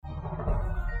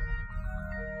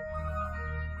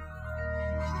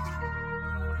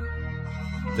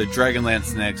the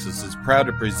Dragonlance Nexus is proud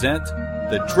to present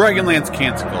the Dragonlance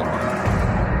Canticle.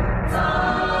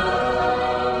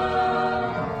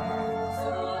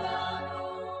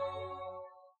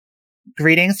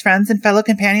 Greetings, friends and fellow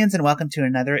companions, and welcome to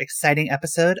another exciting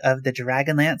episode of the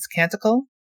Dragonlance Canticle,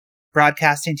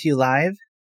 broadcasting to you live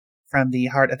from the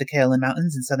heart of the Kaolin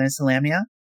Mountains in southern Salamia.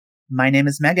 My name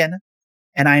is Meaghan,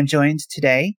 and I am joined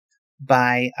today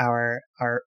by our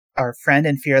friend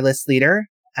and fearless leader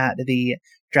at the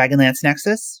Dragonlance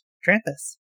Nexus,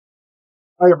 Trampas.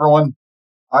 Hi, everyone.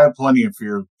 I have plenty of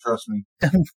fear, trust me.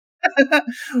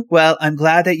 Well, I'm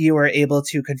glad that you were able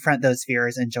to confront those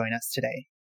fears and join us today.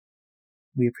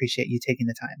 We appreciate you taking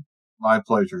the time. My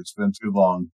pleasure. It's been too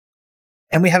long.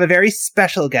 And we have a very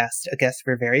special guest, a guest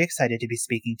we're very excited to be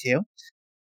speaking to,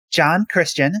 Jon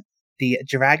Christian, the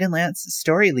Dragonlance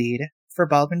story lead for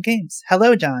Baldman Games.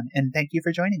 Hello, Jon, and thank you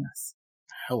for joining us.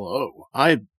 Hello.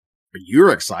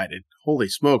 You're excited. Holy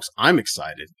smokes, I'm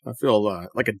excited. I feel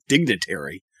like a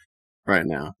dignitary right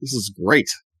now. This is great.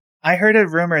 I heard a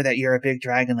rumor that you're a big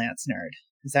Dragonlance nerd.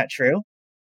 Is that true?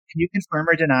 Can you confirm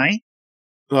or deny?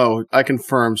 Oh, I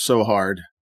confirm so hard.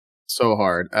 So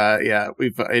hard. Yeah,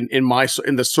 we've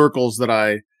in the circles that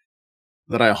I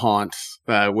haunt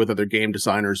with other game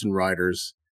designers and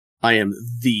writers, I am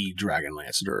the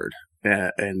Dragonlance nerd,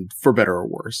 and for better or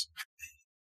worse.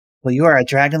 Well, you are a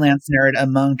Dragonlance nerd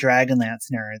among Dragonlance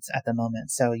nerds at the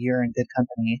moment, so you're in good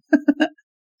company.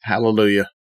 Hallelujah.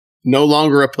 No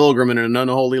longer a pilgrim in an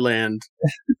unholy land.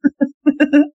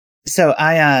 So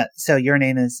your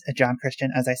name is Jon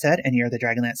Christian, as I said, and you're the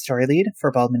Dragonlance story lead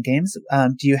for Baldman Games.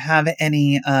 Do you have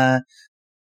any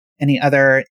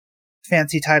other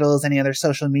fancy titles, any other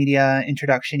social media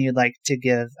introduction you'd like to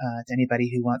give to anybody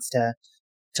who wants to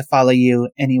follow you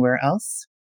anywhere else?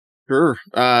 Sure.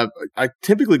 I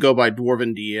typically go by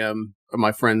Dwarven DM.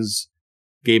 My friends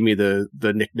gave me the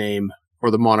nickname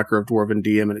or the moniker of Dwarven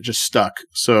DM, and it just stuck.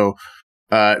 So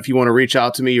if you want to reach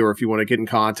out to me, or if you want to get in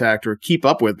contact or keep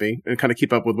up with me and kind of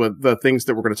keep up with the things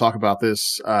that we're going to talk about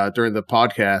this during the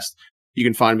podcast, you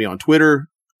can find me on Twitter.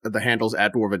 The handle's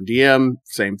 @DwarvenDM.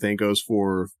 Same thing goes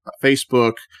for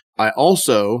Facebook. I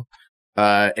also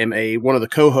am one of the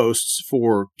co-hosts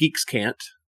for Geeks Can't,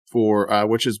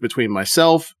 which is between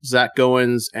myself, Zach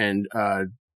Goins, and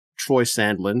Troy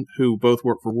Sandlin, who both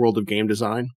work for World of Game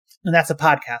Design. And that's a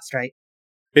podcast, right?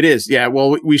 It is, yeah.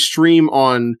 Well, we stream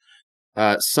on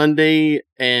Sunday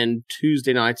and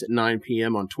Tuesday nights at 9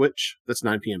 p.m. on Twitch. That's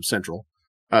 9 p.m. Central,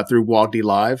 through WOGD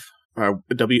Live,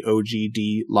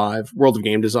 WOGD Live, World of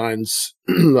Game Design's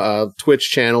Twitch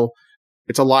channel.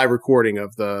 It's a live recording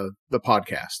of the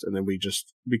podcast, and then we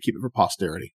keep it for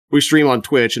posterity. We stream on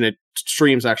Twitch, and it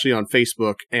streams actually on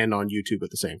Facebook and on YouTube at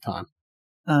the same time.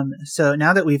 So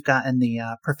now that we've gotten the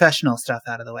professional stuff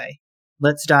out of the way,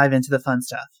 let's dive into the fun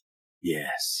stuff.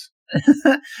 Yes.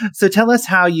 So tell us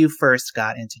how you first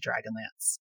got into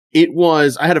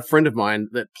Dragonlance. I had a friend of mine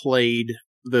that played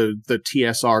the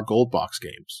TSR Gold Box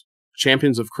games.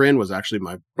 Champions of Krynn was actually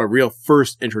my real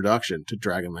first introduction to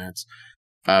Dragonlance.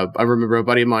 I remember a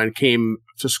buddy of mine came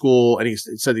to school and he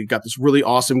said he got this really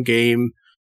awesome game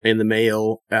in the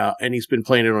mail, and he's been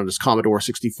playing it on his Commodore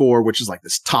 64, which is like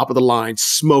this top of the line,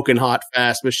 smoking hot,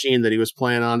 fast machine that he was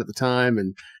playing on at the time,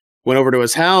 and went over to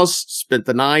his house, spent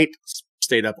the night,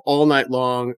 stayed up all night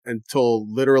long until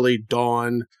literally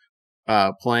dawn,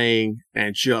 playing,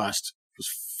 and just was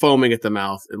foaming at the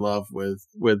mouth in love with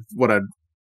what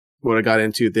I got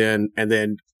into then. And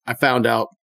then I found out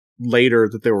later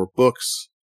that there were books,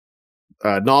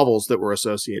 novels that were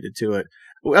associated to it.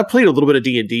 I played a little bit of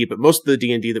D&D, but most of the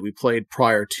D&D that we played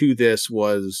prior to this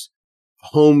was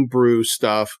homebrew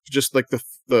stuff, just like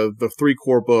the 3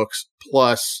 core books,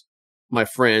 plus my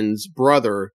friend's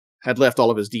brother had left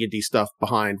all of his D&D stuff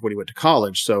behind when he went to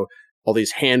college. So all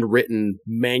these handwritten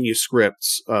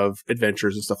manuscripts of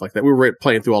adventures and stuff like that. We were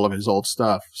playing through all of his old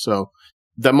stuff. So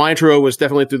my intro was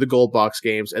definitely through the Gold Box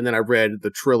games. And then I read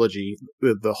the trilogy,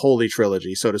 the holy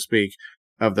trilogy, so to speak,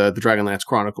 of the Dragonlance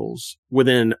Chronicles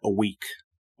within a week.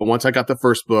 But once I got the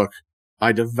first book,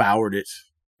 I devoured it,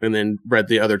 and then read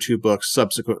the other 2 books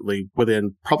subsequently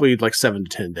within probably like 7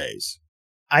 to 10 days.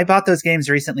 I bought those games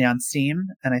recently on Steam,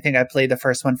 and I think I played the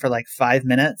first one for like 5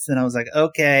 minutes, and I was like,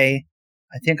 okay,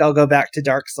 I think I'll go back to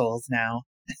Dark Souls now.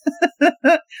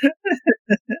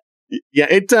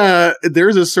 Yeah,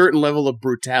 there's a certain level of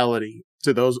brutality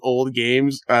to those old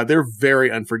games. They're very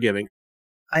unforgiving.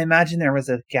 I imagine there was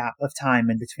a gap of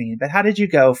time in between, but how did you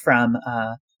go from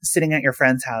sitting at your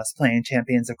friend's house playing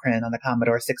Champions of Krynn on the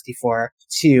Commodore 64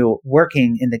 to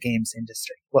working in the games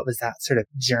industry? What was that sort of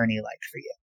journey like for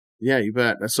you? Yeah, you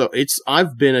bet. So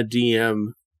I've been a DM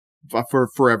for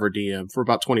Forever DM for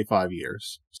about 25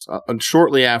 years. And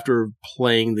shortly after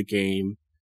playing the game,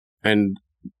 and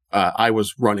I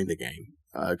was running the game,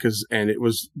 and it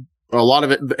was a lot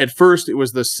of it. At first, it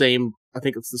was the same. I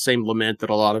think it's the same lament that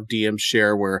a lot of DMs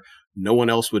share, where no one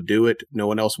else would do it, no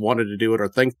one else wanted to do it, or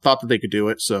thought that they could do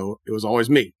it, so it was always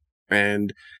me.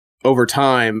 And over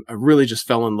time, I really just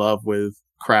fell in love with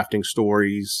crafting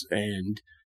stories and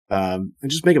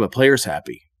just making my players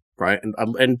happy, right?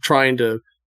 And trying to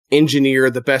engineer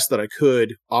the best that I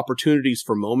could opportunities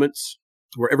for moments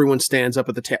where everyone stands up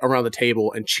at around the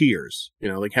table and cheers,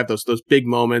 like have those big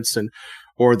moments,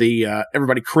 or the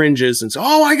everybody cringes and says,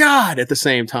 "Oh my God!" at the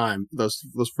same time, those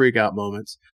freak out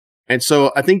moments. And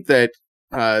so I think that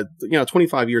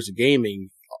 25 years of gaming,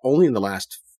 only in the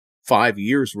last 5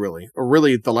 years, really, or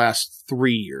really the last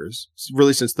 3 years,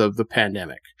 really since the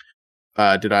pandemic,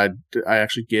 did I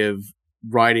actually give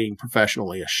writing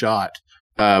professionally a shot.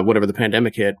 Whatever the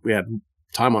pandemic hit, we had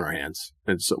time on our hands,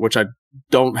 and so, which I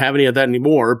don't have any of that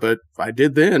anymore, but I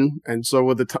did then. And so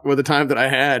with the time that I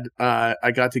had,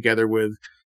 I got together with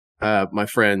my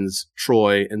friends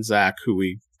Troy and Zach, who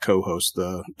we co-host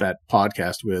that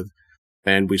podcast with,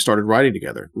 and we started writing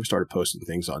together. We started posting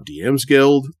things on DM's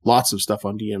Guild, lots of stuff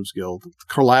on DM's Guild,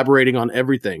 collaborating on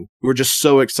everything. We were just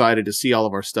so excited to see all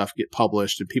of our stuff get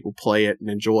published and people play it and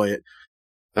enjoy it.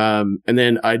 And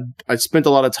then I spent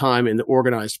a lot of time in the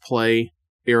organized play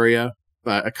area.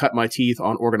 I cut my teeth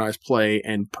on organized play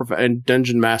and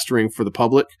dungeon mastering for the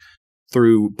public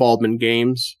through Baldman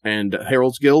Games and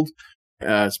Herald's Guild,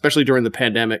 especially during the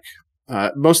pandemic.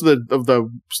 Most of the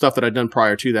stuff that I'd done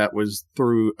prior to that was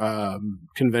through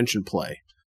convention play,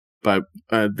 but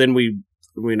then we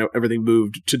know everything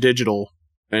moved to digital,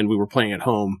 and we were playing at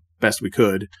home best we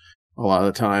could a lot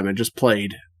of the time, and just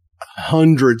played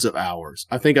hundreds of hours.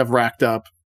 I think I've racked up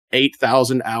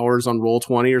 8,000 hours on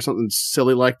Roll20 or something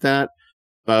silly like that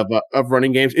of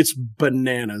running games. It's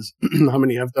bananas how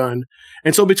many I've done.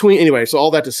 And so so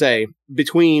all that to say,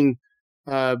 between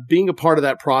being a part of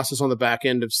that process on the back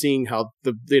end of seeing how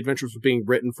the adventures were being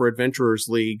written for Adventurers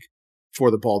League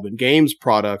for the Baldman Games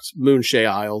products, Moonshae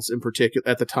Isles in particular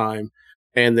at the time,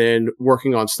 and then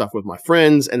working on stuff with my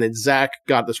friends. And then Zach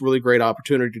got this really great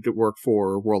opportunity to work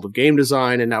for World of Game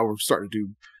Design. And now we're starting to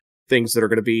do things that are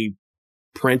going to be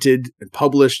printed and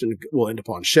published and will end up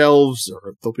on shelves,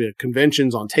 or there'll be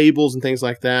conventions on tables and things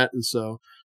like that. And so,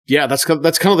 yeah, that's kind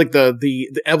of like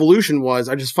the evolution was.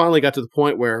 I just finally got to the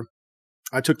point where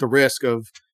I took the risk of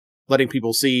letting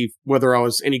people see whether I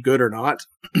was any good or not.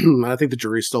 I think the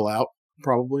jury's still out,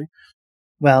 probably.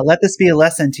 Well, let this be a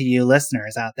lesson to you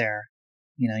listeners out there.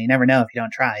 You never know if you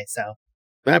don't try. So,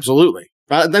 absolutely,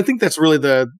 I think that's really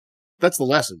that's the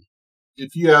lesson.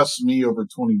 If you asked me over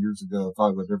 20 years ago if I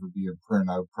would ever be in print,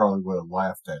 I probably would have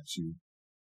laughed at you.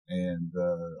 And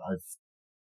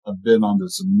I've been on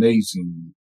this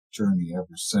amazing journey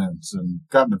ever since, and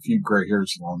gotten a few gray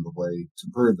hairs along the way to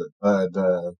prove it. But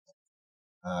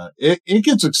it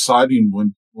gets exciting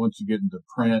once you get into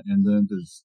print, and then to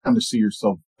kind of see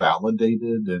yourself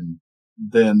validated, and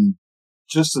then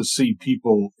just to see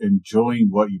people enjoying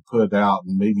what you put out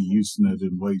and maybe using it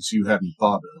in ways you hadn't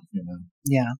thought of.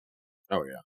 Yeah. Oh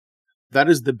yeah, that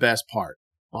is the best part,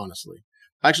 honestly.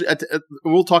 Actually,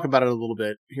 we'll talk about it a little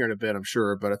bit here in a bit, I'm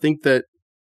sure. But I think that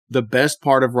the best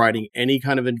part of writing any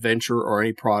kind of adventure or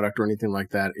any product or anything like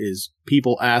that is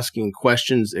people asking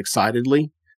questions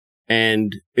excitedly.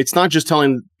 And it's not just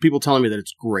people telling me that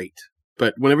it's great,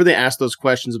 but whenever they ask those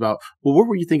questions about, well, what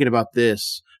were you thinking about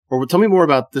this? Or tell me more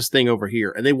about this thing over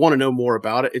here. And they want to know more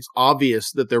about it. It's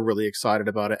obvious that they're really excited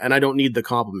about it. And I don't need the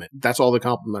compliment. That's all the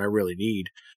compliment I really need.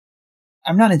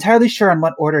 I'm not entirely sure on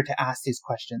what order to ask these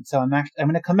questions, so I'm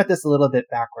going to come at this a little bit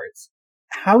backwards.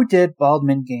 How did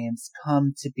Baldman Games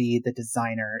come to be the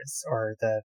designers or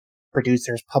the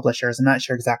producers, publishers? I'm not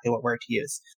sure exactly what word to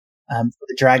use for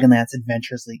the Dragonlance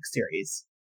Adventurers League series.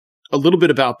 A little bit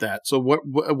about that. So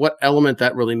what element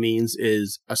that really means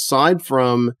is, aside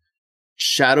from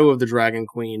Shadow of the Dragon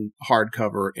Queen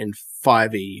hardcover in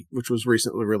 5e, which was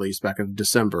recently released back in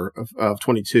December of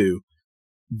 22.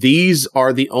 These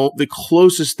are the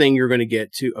closest thing you're going to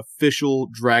get to official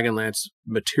Dragonlance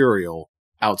material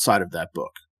outside of that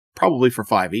book. Probably for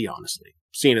 5e, honestly.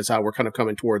 Seeing as how we're kind of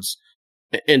coming towards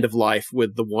the end of life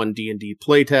with the 1 D&D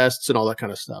playtests and all that kind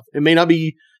of stuff. It may not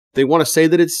be, they want to say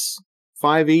that it's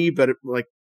 5e, but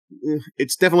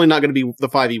it's definitely not going to be the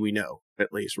 5e we know,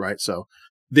 at least, right? So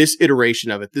this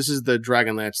iteration of it, this is the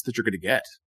Dragonlance that you're going to get,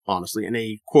 honestly, in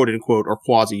a quote-unquote or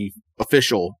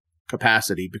quasi-official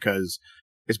capacity, because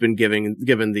it's been given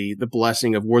the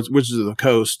blessing of Wizards of the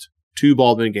Coast to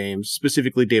Baldman Games,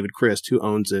 specifically David Christ, who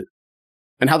owns it,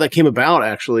 And how that came about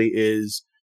actually is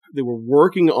they were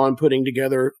working on putting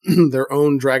together their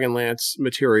own Dragonlance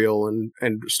material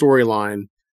and storyline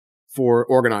for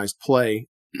organized play.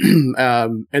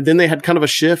 And then they had kind of a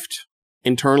shift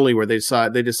internally where they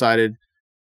decided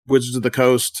Wizards of the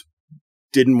Coast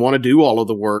didn't want to do all of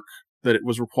the work that it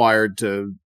was required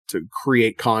to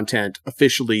create content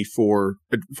officially for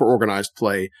organized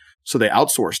play. So they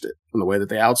outsourced it. And the way that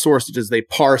they outsourced it is they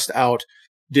parsed out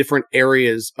different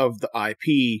areas of the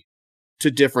IP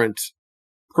to different,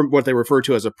 what they refer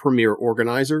to as a premier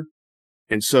organizer.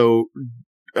 And so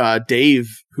Dave,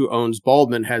 who owns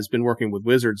Baldman, has been working with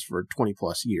Wizards for 20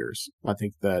 plus years. I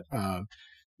think that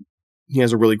he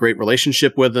has a really great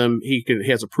relationship with them. He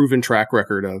has a proven track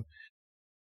record of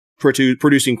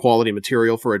producing quality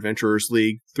material for Adventurers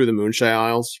League through the Moonshae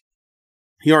Isles.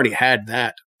 He already had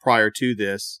that prior to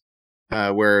this,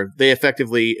 where they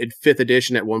effectively, in 5th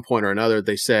edition at one point or another,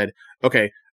 they said,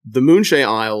 okay, the Moonshae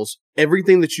Isles,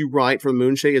 everything that you write for the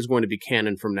Moonshae is going to be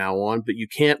canon from now on, but you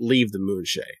can't leave the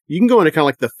Moonshae. You can go into kind of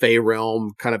like the Fey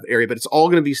Realm kind of area, but it's all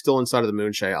going to be still inside of the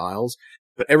Moonshae Isles.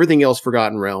 But everything else,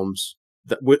 Forgotten Realms,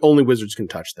 that only Wizards can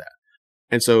touch that.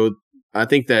 And so I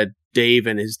think that Dave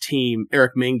and his team,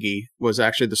 Eric Mingy, was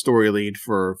actually the story lead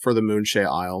for the Moonshae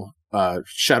Isle.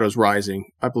 Shadows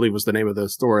Rising, I believe, was the name of the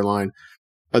storyline.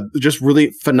 Just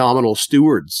really phenomenal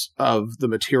stewards of the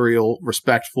material,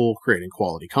 respectful, creating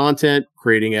quality content,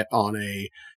 creating it on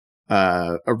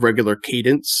a regular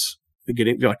cadence,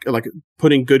 getting like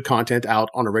putting good content out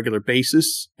on a regular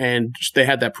basis, and they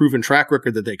had that proven track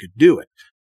record that they could do it.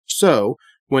 So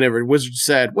whenever Wizards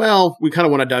said, well, we kind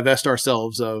of want to divest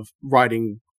ourselves of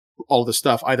writing all the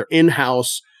stuff either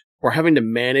in-house or having to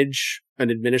manage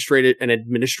and administrate it and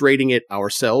administrating it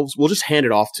ourselves, we'll just hand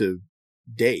it off to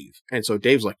Dave. And so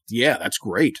Dave's like, yeah, that's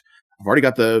great. I've already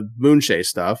got the Moonshae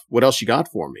stuff. What else you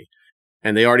got for me?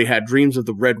 And they already had Dreams of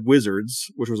the Red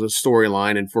Wizards, which was a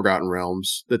storyline in Forgotten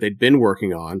Realms that they'd been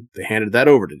working on. They handed that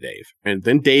over to Dave. And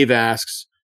then Dave asks,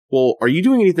 well, are you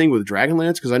doing anything with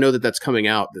Dragonlance? Because I know that that's coming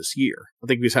out this year. I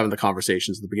think he was having the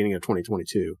conversations at the beginning of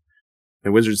 2022.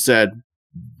 And Wizards said,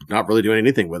 not really doing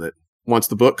anything with it. Once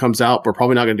the book comes out, we're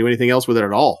probably not going to do anything else with it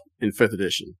at all in 5th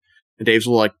edition. And Dave's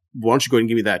like, why don't you go ahead and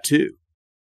give me that too?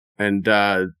 And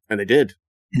they did.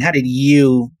 And how did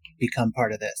you become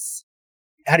part of this?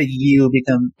 How did you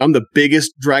become? I'm the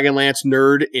biggest Dragonlance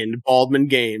nerd in Baldman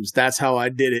Games. That's how I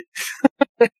did it.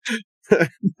 You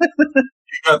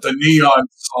got the neon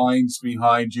signs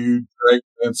behind you,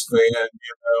 Dragonlance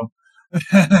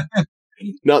fan,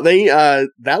 No,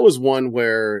 that was one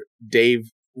where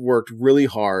Dave worked really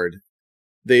hard.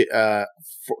 They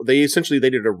essentially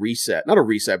did a reset, not a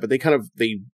reset, but they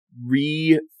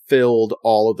refilled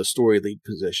all of the story lead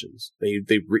positions.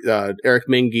 Eric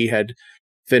Mingy had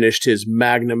finished his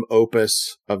magnum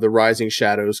opus of the Rising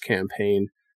Shadows campaign,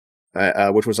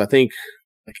 which was, I think,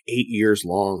 like 8 years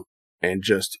long, and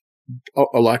just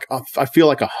I feel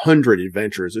like 100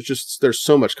 adventures. It's just, there's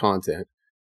so much content.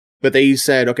 But they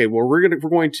said, okay, well, we're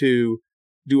going to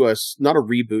do not a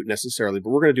reboot necessarily, but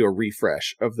we're going to do a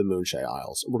refresh of the Moonshae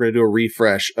Isles. We're going to do a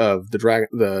refresh of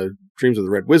the Dreams of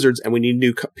the Red Wizards, and we need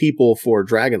new people for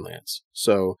Dragonlance.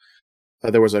 So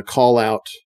there was a call out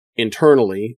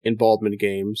internally in Baldman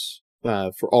Games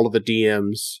for all of the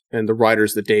DMs and the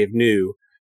writers that Dave knew,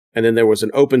 and then there was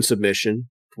an open submission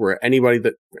where anybody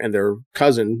that and their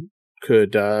cousin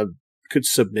could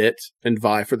submit and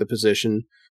vie for the position.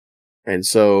 And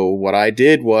so what I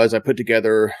did was I put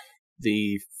together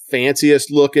the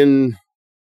fanciest looking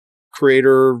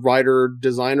creator, writer,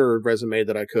 designer resume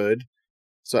that I could.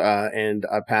 So, and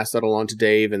I passed that along to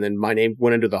Dave, and then my name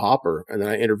went into the hopper, and then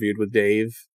I interviewed with Dave.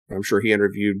 I'm sure he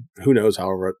interviewed who knows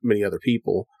however many other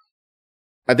people.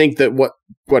 I think that what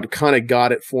kind of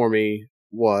got it for me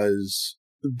was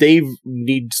Dave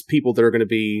needs people that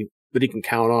he can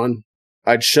count on.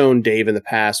 I'd shown Dave in the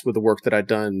past with the work that I'd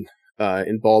done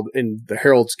in the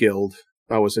Herald's Guild.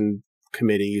 I was in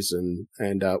committees and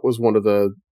was one of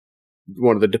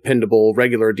the dependable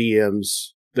regular DMs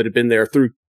that had been there through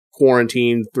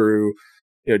quarantine, through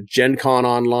Gen Con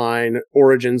online,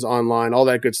 Origins online, all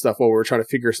that good stuff while we were trying to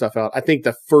figure stuff out. I think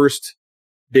the first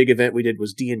big event we did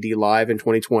was D&D Live in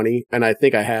 2020, and I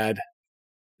think I had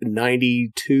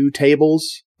 92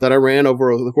 tables that I ran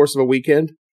over the course of a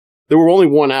weekend. There were only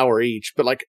 1 hour each, but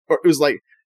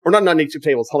or not 92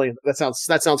 tables. Holy, that sounds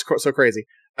so crazy.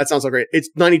 That sounds so great. It's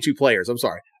 92 players. I'm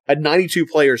sorry. I had 92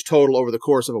 players total over the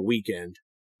course of a weekend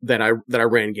that I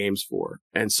ran games for.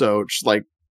 And so just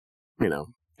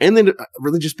and then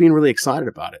really just being really excited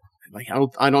about it. Like,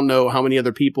 I don't know how many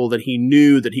other people that he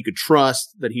knew that he could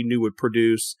trust, that he knew would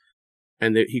produce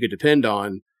and that he could depend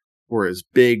on were as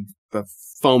big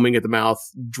foaming at the mouth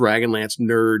Dragonlance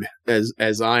nerd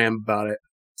as I am about it.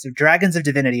 So Dragons of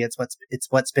Divinity, it's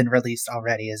what's been released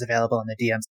already, is available in the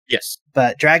DMs. Yes.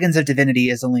 But Dragons of Divinity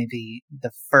is only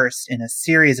the first in a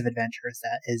series of adventures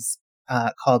that is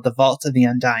called The Vault of the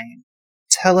Undying.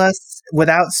 Tell us,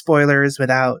 without spoilers,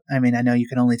 I know you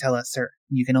can only tell us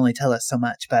so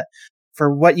much, but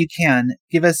for what you can,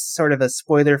 give us sort of a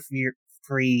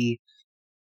spoiler-free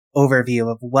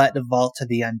overview of what the Vault of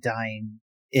the Undying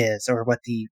is, or what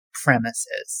the premise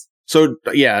is. So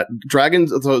yeah,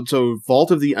 So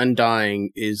Vault of the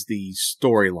Undying is the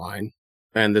storyline,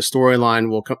 and the storyline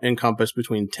will encompass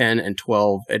between 10 and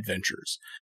 12 adventures.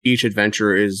 Each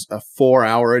adventure is a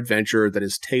 4-hour adventure that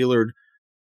is tailored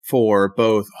for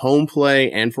both home play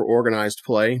and for organized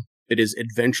play. It is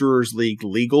Adventurers League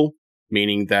legal,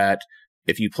 meaning that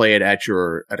if you play it at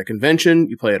a convention,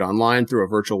 you play it online through a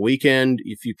virtual weekend.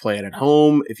 If you play it at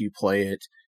home, if you play it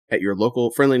at your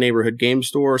local friendly neighborhood game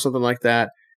store or something like that,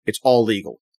 it's all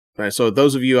legal. Right? So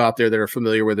those of you out there that are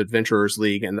familiar with Adventurers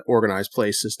League and the organized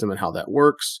play system and how that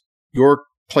works, your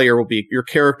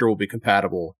character will be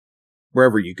compatible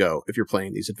wherever you go if you're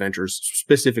playing these adventures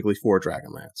specifically for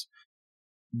Dragonlance.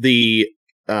 The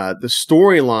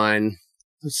storyline,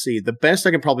 let's see, the best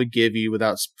I can probably give you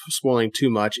without spoiling too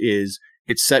much is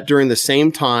it's set during the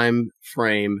same time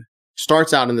frame,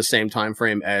 starts out in the same time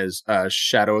frame as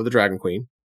Shadow of the Dragon Queen.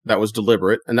 That was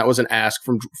deliberate, and that was an ask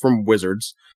from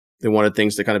Wizards. They wanted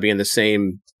things to kind of be in the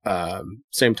same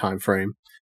time frame.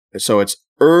 So it's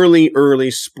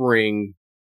early spring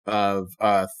of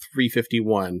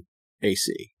 351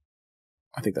 AC.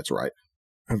 I think that's right.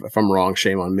 If I'm wrong,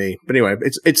 shame on me. But anyway,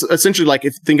 it's essentially like,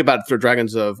 if you think about it for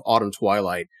Dragons of Autumn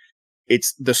Twilight,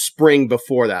 it's the spring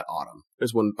before that autumn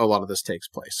is when a lot of this takes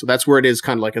place. So that's where it is,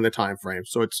 kind of like in the time frame.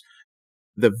 So it's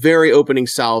the very opening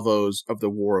salvos of the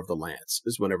War of the Lance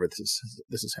is whenever this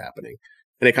is happening,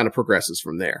 and it kind of progresses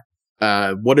from there.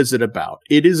 What is it about?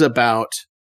 It is about,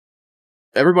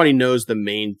 everybody knows the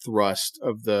main thrust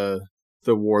of the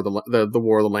War of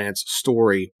the Lance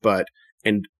story,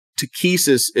 and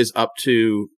Takesis is up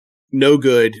to no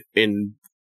good in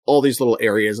all these little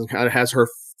areas and kind of has her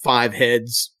 5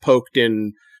 heads poked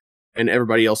in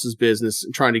everybody else's business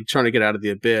and trying to get out of the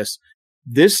abyss.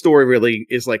 This story really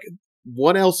is like,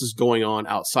 what else is going on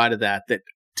outside of that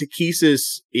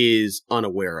Takesis is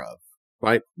unaware of,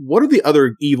 right? What are the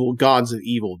other gods of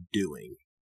evil doing,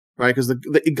 right? Because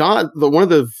one of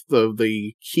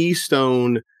the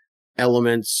keystone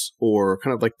elements, or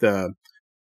kind of like the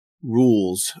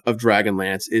rules of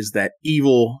Dragonlance, is that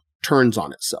evil turns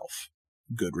on itself,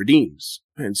 good redeems.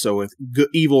 And so with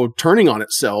evil turning on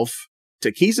itself,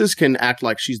 Takesis can act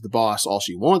like she's the boss all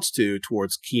she wants to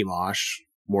towards Kimash,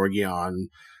 Morgion,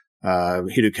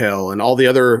 Hidukel, and all the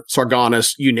other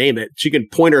Sargonis, you name it. She can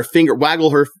point her finger, waggle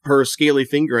her scaly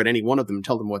finger at any one of them and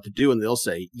tell them what to do, and they'll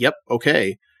say, yep,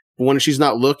 okay. But when she's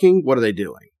not looking, what are they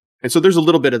doing? And so there's a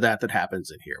little bit of that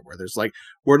happens in here, where there's like,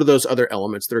 what are those other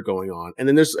elements that are going on? And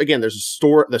then there's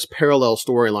this parallel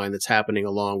storyline that's happening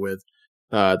along with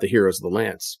the Heroes of the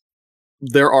Lance.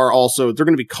 There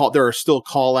are still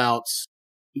call outs,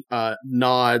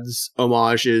 nods,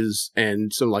 homages,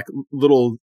 and some like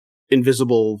little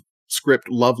invisible script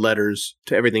love letters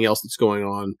to everything else that's going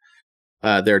on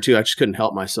there too. I just couldn't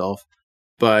help myself.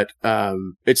 But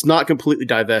it's not completely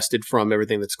divested from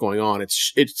everything that's going on.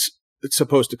 It's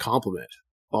supposed to complement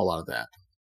a lot of that.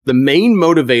 The main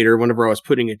motivator, whenever I was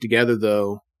putting it together,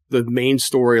 though, the main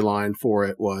storyline for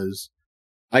it was,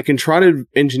 I can try to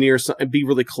be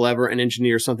really clever and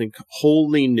engineer something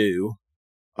wholly new,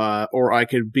 or I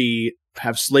could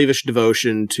have slavish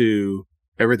devotion to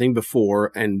everything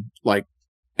before and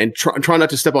try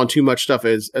not to step on too much stuff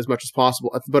as much as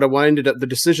possible. But the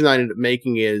decision I ended up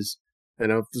making is, I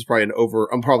know this is probably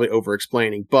I'm probably over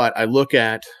explaining, but I look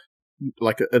at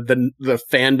like the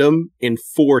fandom in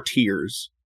 4 tiers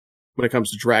when it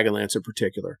comes to Dragonlance in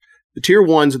particular. The tier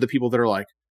 1s are the people that are like,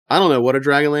 I don't know what a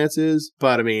Dragonlance is,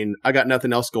 but I mean, I got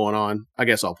nothing else going on. I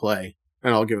guess I'll play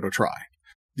and I'll give it a try.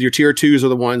 Your tier 2s are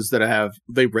the ones that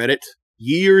they read it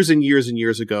years and years and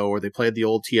years ago, or they played the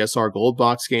old TSR gold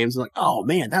box games and like, oh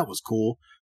man, that was cool.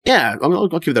 Yeah, I'll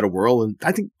give that a whirl, and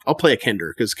I think I'll play a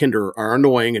Kinder, because Kinder are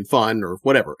annoying and fun, or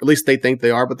whatever. At least they think they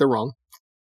are, but they're wrong.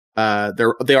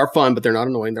 They are fun, but they're not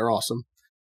annoying. They're awesome.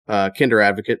 Kinder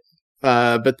advocate.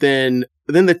 But then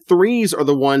the 3s are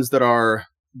the ones that are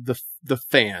the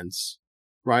fans,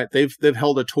 right? They've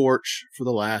held a torch for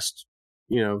the last,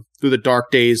 through the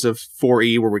dark days of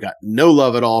 4E, where we got no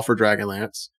love at all for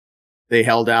Dragonlance. They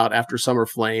held out after Summer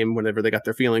Flame whenever they got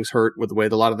their feelings hurt with the way a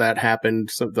lot of that happened.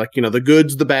 So like, the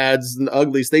goods, the bads, and the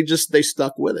uglies, they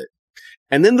stuck with it.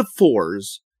 And then the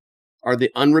 4s are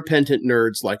the unrepentant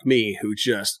nerds like me who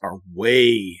just are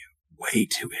way, way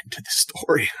too into the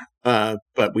story.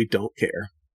 But we don't care.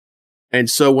 And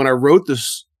so when I wrote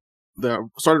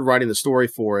started writing the story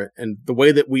for it, and the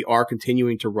way that we are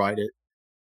continuing to write it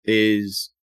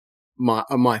is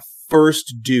my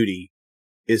first duty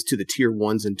is to the tier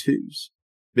 1s and 2s.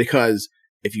 Because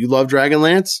if you love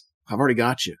Dragonlance, I've already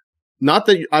got you. Not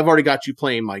that I've already got you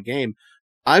playing my game.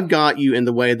 I've got you in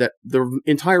the way that the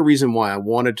entire reason why I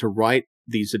wanted to write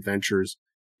these adventures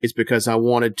is because I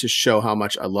wanted to show how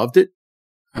much I loved it,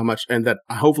 and that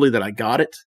hopefully that I got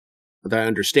it, that I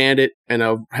understand it, and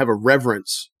I'll have a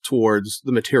reverence towards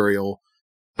the material.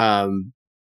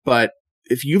 But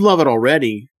if you love it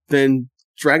already, then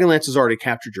Dragonlance has already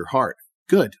captured your heart.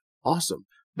 Good. Awesome.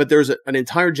 But there's an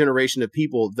entire generation of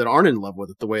people that aren't in love with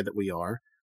it the way that we are.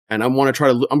 And I'm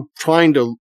trying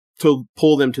to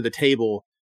pull them to the table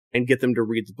and get them to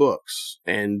read the books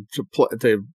and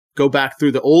to go back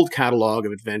through the old catalog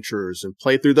of adventurers and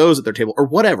play through those at their table or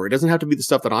whatever. It doesn't have to be the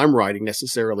stuff that I'm writing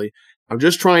necessarily. I'm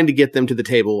just trying to get them to the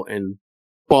table and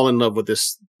fall in love with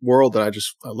this world that I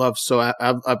love I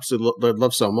absolutely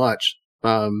love so much.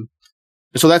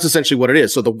 So that's essentially what it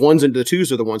is. So the 1s and the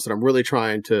 2s are the ones that I'm really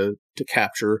trying to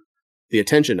capture the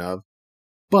attention of.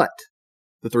 But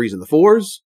the 3s and the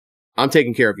 4s, I'm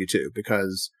taking care of you too,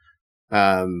 because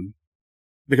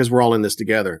we're all in this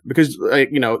together. Because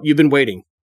you've been waiting,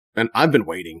 and I've been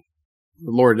waiting,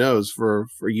 Lord knows, for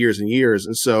years and years.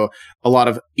 And so a lot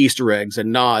of Easter eggs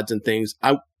and nods and things.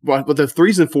 What the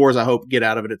 3s and 4s I hope get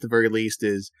out of it at the very least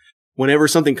is whenever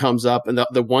something comes up and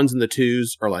the 1s and the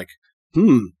 2s are like,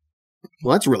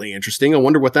 well, that's really interesting. I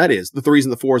wonder what that is. The 3s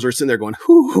and the 4s are sitting there going,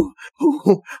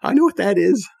 I know what that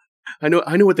is. I know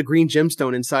what the green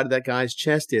gemstone inside of that guy's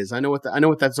chest is. I know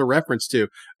what that's a reference to.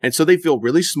 And so they feel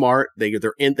really smart. They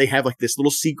have like this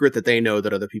little secret that they know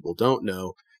that other people don't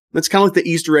know. That's kind of like the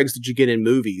Easter eggs that you get in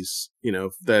movies,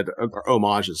 that are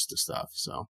homages to stuff.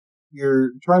 So you're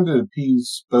trying to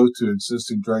appease both to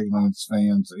existing Dragonlance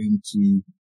fans and to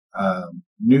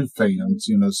new fans,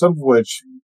 some of which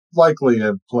likely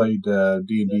have played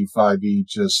D&D 5e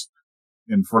just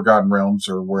in Forgotten Realms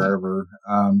or wherever.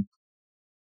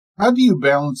 How do you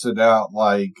balance it out,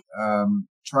 like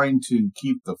trying to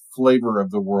keep the flavor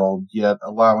of the world, yet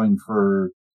allowing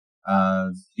for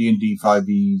D&D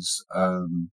 5e's,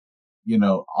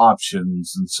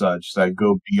 options and such that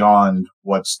go beyond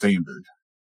what's standard?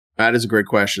 That is a great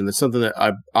question. That's something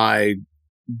that I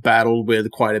battled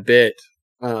with quite a bit,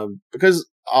 because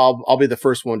I'll be the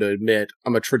first one to admit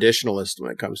I'm a traditionalist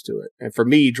when it comes to it. And for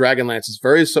me, Dragonlance is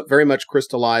very, very much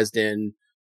crystallized in,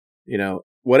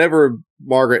 whatever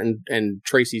Margaret and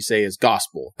Tracy say is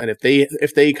gospel. And if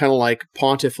they kind of like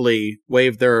pontifically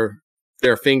wave their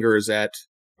fingers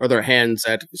or their hands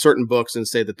at certain books and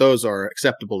say that those are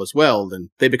acceptable as well, then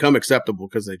they become acceptable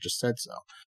because they just said so.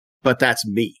 But that's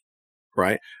me,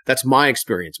 right? That's my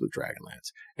experience with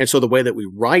Dragonlance. And so the way that we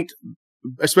write,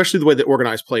 especially the way that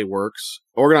organized play works,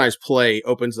 organized play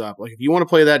opens up. Like if you want to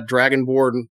play that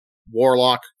Dragonborn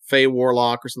Warlock, Fey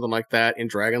Warlock or something like that in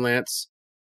Dragonlance,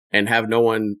 and have no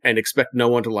one, and expect no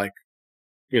one to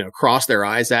cross their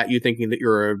eyes at you thinking that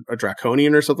you're a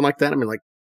draconian or something like that. I mean,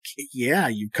 yeah,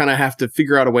 you kind of have to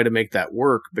figure out a way to make that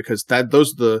work, because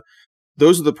those are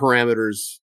the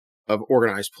parameters of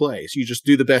organized play. So you just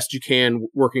do the best you can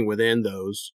working within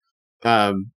those.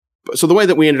 So the way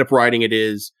that we ended up writing it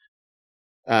is,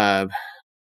 there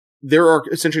are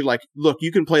essentially look,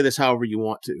 you can play this however you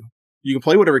want to. You can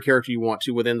play whatever character you want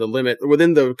to within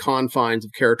the confines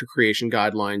of character creation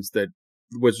guidelines that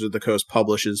Wizards of the Coast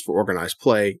publishes for organized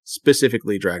play,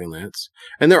 specifically Dragonlance.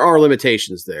 And there are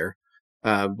limitations there.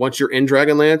 Once you're in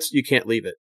Dragonlance, you can't leave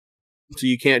it. So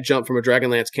you can't jump from a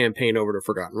Dragonlance campaign over to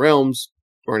Forgotten Realms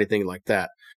or anything like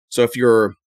that. So if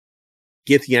your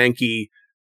Githyanki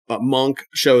monk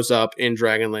shows up in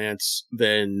Dragonlance,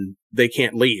 then they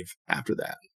can't leave after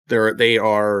that. They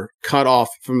are cut off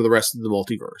from the rest of the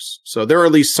multiverse. So there are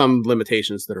at least some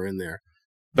limitations that are in there.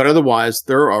 But otherwise,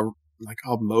 there are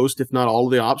most, if not all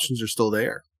of the options are still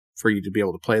there for you to be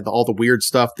able to play all the weird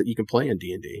stuff that you can play in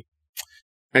D&D.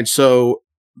 And so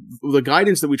the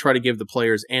guidance that we try to give the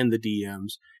players and the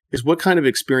DMs is, what kind of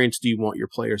experience do you want your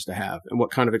players to have? And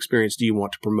what kind of experience do you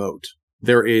want to promote?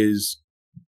 There is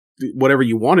whatever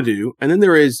you want to do. And then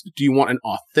there is, do you want an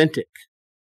authentic,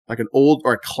 like an old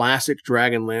or a classic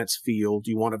Dragonlance feel? Do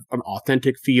you want an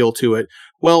authentic feel to it?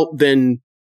 Well, then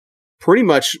pretty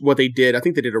much what they did, I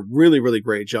think they did a really, really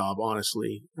great job,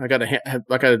 honestly. I got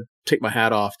to take my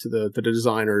hat off to the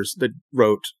designers that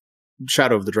wrote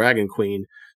Shadow of the Dragon Queen,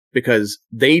 because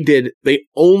they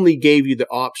only gave you the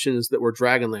options that were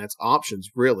Dragonlance options,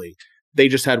 really. they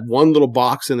just had one little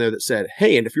box in there that said,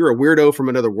 hey, and if you're a weirdo from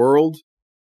another world,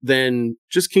 then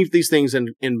just keep these things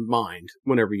in mind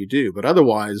whenever you do. But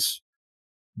otherwise,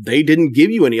 they didn't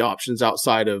give you any options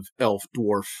outside of elf,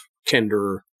 dwarf,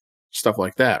 kender, stuff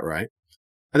like that, right?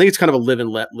 I think it's kind of a live and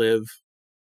let live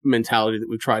mentality that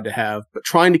we've tried to have, but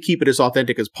trying to keep it as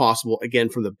authentic as possible, again,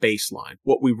 from the baseline.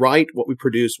 What we write, what we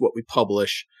produce, what we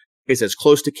publish is as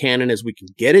close to canon as we can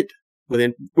get it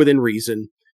within reason,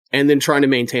 and then trying to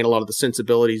maintain a lot of the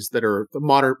sensibilities that are the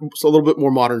modern, so a little bit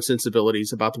more modern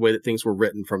sensibilities about the way that things were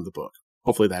written from the book.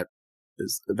 Hopefully that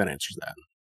answers that.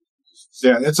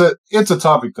 Yeah, it's a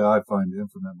topic that I find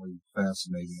infinitely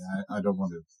fascinating. I don't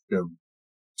want to go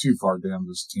too far down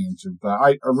this tangent, but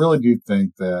I really do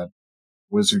think that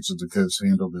Wizards of the Coast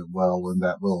handled it well in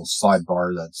that little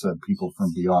sidebar that said people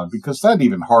from beyond, because that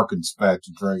even harkens back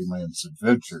to Dragonlance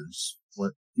Adventures,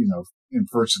 where, in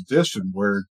first edition,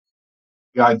 where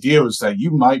the idea was that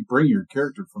you might bring your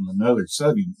character from another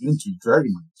setting into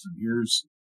Dragonlance, and here's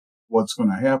what's going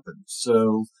to happen.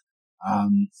 So, I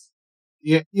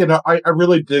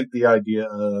really dig the idea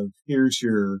of here's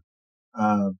your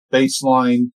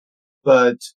baseline,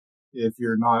 but if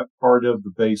you're not part of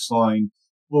the baseline,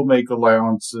 we'll make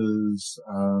allowances.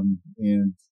 And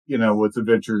with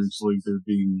Adventurers League, there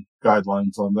being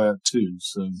guidelines on that too.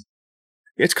 So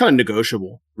it's kind of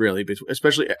negotiable, really,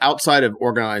 especially outside of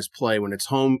organized play. When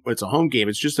it's a home game,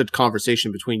 it's just a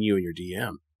conversation between you and your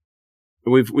DM.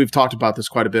 We've talked about this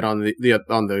quite a bit on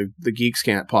the Geeks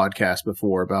Camp podcast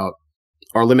before about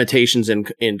our limitations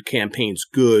in campaigns,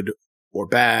 good or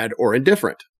bad or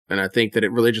indifferent. And I think that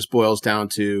it really just boils down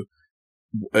to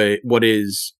what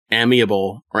is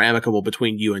amiable or amicable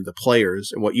between you and the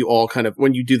players, and what you all kind of,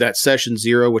 when you do that session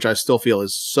zero, which I still feel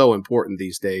is so important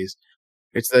these days.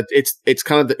 It's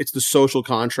the social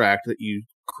contract that you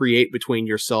create between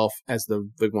yourself as the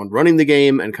one running the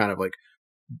game and kind of like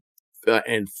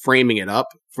and framing it up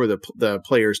for the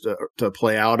players to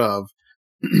play out of.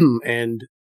 And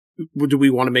do we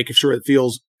want to make sure it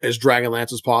feels as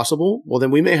Dragonlance as possible? Well,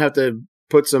 then we may have to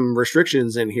put some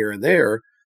restrictions in here and there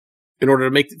in order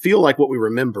to make it feel like what we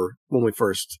remember when we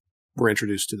first were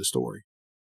introduced to the story.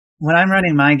 When I'm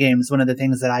running my games, one of the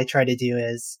things that I try to do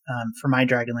is, for my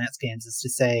Dragonlance games, is to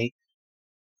say,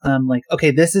 okay,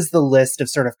 this is the list of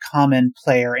sort of common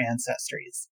player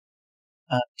ancestries.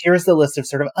 Here's the list of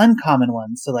sort of uncommon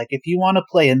ones. So, like, if you want to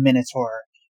play a Minotaur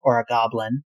or a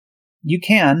Goblin, you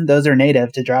can. Those are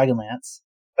native to Dragonlance.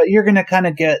 But you're going to kind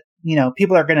of get,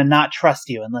 people are going to not trust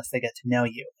you unless they get to know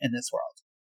you in this world.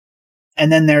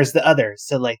 And then there's the others.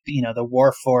 So like, the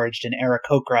Warforged and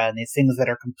Aarakocra and these things that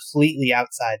are completely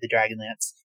outside the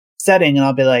Dragonlance setting. And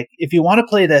I'll be like, if you want to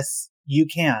play this, you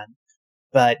can,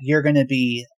 but you're going to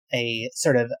be a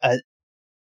sort of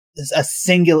a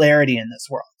singularity in this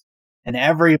world. And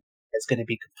everybody is going to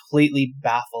be completely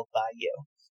baffled by you.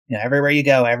 Everywhere you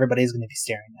go, everybody's going to be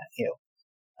staring at you.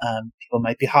 People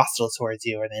might be hostile towards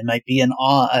you, or they might be in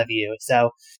awe of you.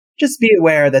 So just be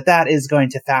aware that is going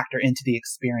to factor into the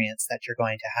experience that you're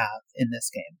going to have in this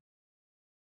game.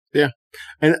 Yeah.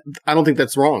 And I don't think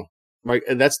that's wrong. Right.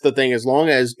 And that's the thing. As long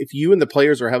as if you and the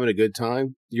players are having a good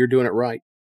time, you're doing it right.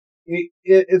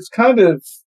 It's kind of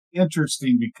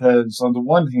interesting because on the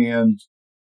one hand,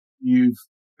 you've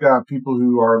got people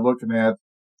who are looking at,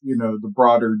 the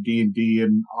broader D&D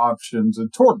and options,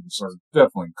 and Tortons are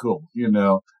definitely cool,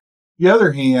 The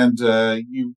other hand,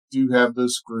 you do have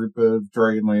this group of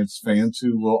Dragonlance fans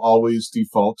who will always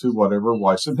default to whatever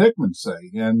Weiss and Hickman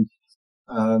say. And,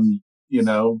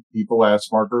 people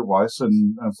ask Margaret Weiss,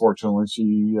 and unfortunately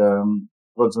she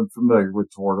wasn't familiar with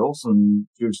Turtles, and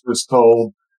she was just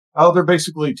told, oh, they're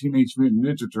basically Teenage Mutant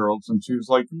Ninja Turtles. And she was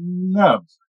like, no.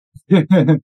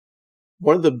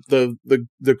 One of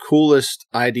the coolest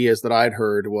ideas that I'd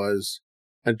heard was,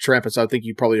 and Trampas, I think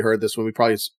you probably heard this when we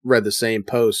probably read the same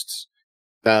posts,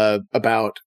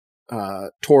 about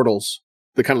Turtles.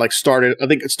 That kind of like started, I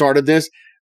think it started this.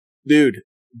 Dude,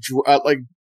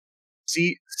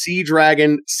 Sea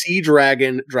Dragon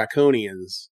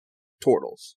Draconians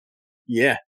Turtles.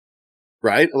 Yeah.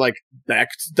 Right? Like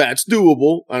that's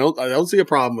doable. I don't see a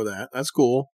problem with that. That's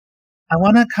cool. I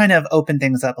want to kind of open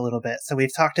things up a little bit. So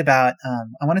we've talked about,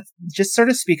 I want to just sort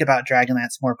of speak about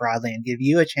Dragonlance more broadly and give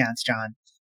you a chance, Jon,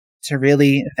 to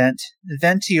really vent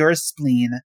to your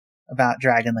spleen about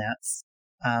Dragonlance.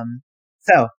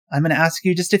 So I'm going to ask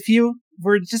you just a few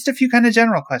kind of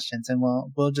general questions, and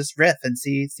we'll just riff and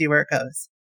see where it goes.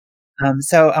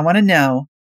 So I want to know,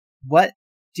 what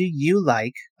do you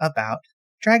like about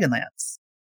Dragonlance?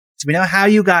 So we know how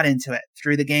you got into it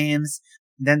through the games,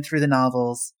 then through the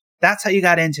novels. That's how you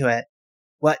got into it.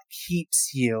 What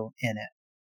keeps you in it?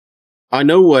 I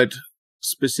know what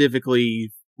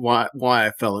specifically why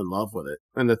I fell in love with it.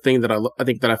 And the thing that I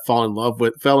think that I fell in love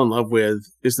with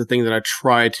is the thing that I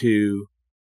try to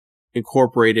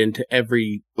incorporate into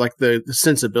every, like the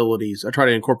sensibilities. I try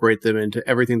to incorporate them into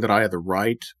everything that I either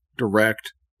write,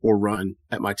 direct, or run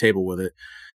at my table with it.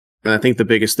 And I think the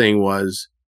biggest thing was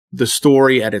the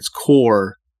story at its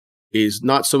core is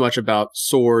not so much about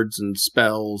swords and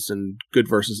spells and good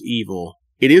versus evil.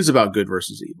 It is about good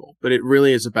versus evil, but it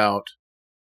really is about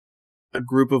a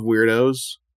group of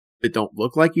weirdos that don't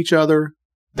look like each other.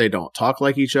 They don't talk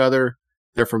like each other.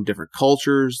 They're from different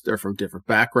cultures. They're from different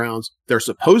backgrounds. They're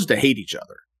supposed to hate each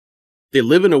other. They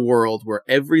live in a world where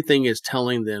everything is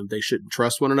telling them they shouldn't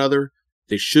trust one another.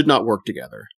 They should not work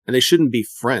together, and they shouldn't be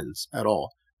friends at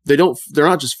all. They're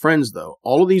not just friends though.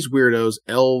 All of these weirdos,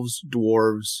 elves,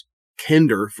 dwarves,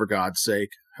 Kinder, for God's sake.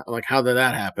 Like, how did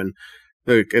that happen?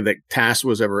 That task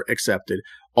was ever accepted.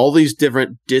 All these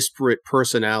different disparate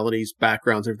personalities,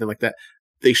 backgrounds, everything like that.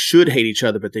 They should hate each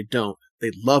other, but they don't.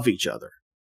 They love each other.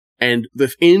 And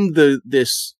in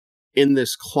this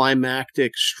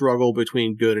climactic struggle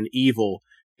between good and evil,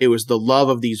 it was the love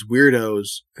of these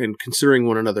weirdos and considering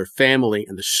one another family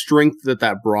and the strength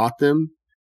that brought them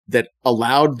that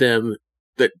allowed them,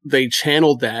 that they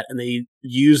channeled that and they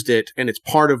used it. And it's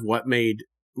part of what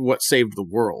saved the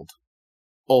world.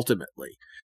 Ultimately,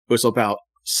 it was about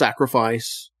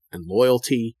sacrifice and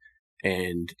loyalty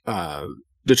and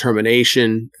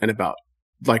determination and about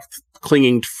like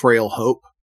clinging to frail hope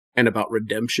and about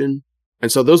redemption.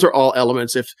 And so those are all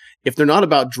elements. If they're not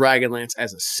about Dragonlance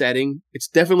as a setting, it's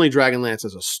definitely Dragonlance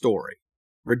as a story.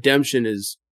 Redemption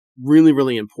is really,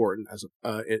 really important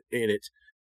in it.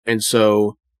 And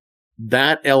so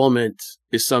that element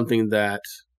is something that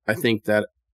I think that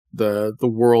the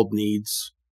world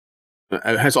needs,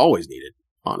 has always needed,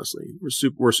 honestly.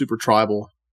 We're super tribal.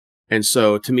 And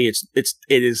so to me, it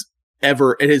is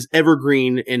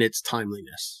evergreen in its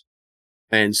timeliness.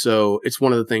 And so it's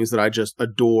one of the things that I just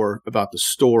adore about the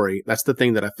story. That's the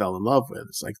thing that I fell in love with.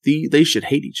 It's like they should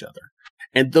hate each other.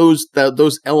 And those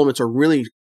elements are really,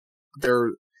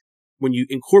 when you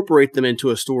incorporate them into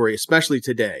a story, especially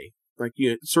today, like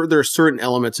there are certain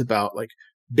elements about like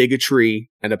bigotry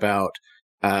and about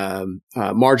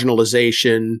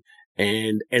marginalization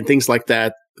and things like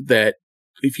that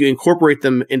if you incorporate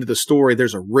them into the story,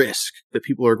 there's a risk that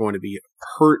people are going to be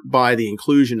hurt by the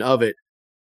inclusion of it.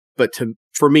 But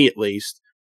for me, at least,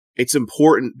 it's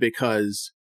important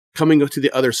because coming up to the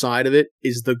other side of it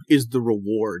is the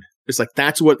reward. It's like,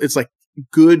 it's like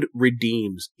good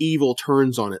redeems, evil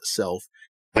turns on itself.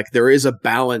 Like there is a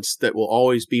balance that will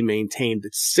always be maintained.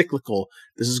 It's cyclical.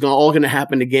 This is all going to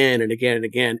happen again and again and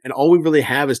again. And all we really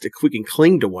have is we can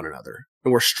cling to one another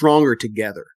and we're stronger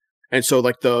together. And so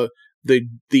like the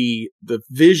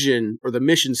vision or the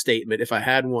mission statement, if I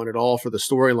had one at all for the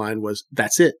storyline, was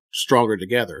that's it, stronger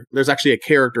together. There's actually a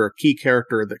key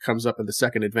character that comes up in the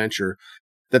second adventure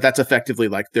that's effectively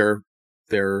like their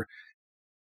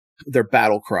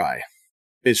battle cry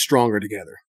is stronger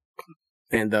together.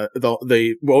 And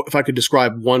if I could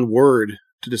describe one word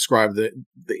to describe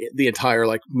the entire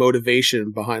like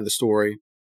motivation behind the story,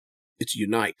 it's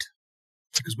unite.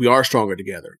 Because we are stronger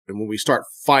together. And when we start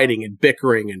fighting and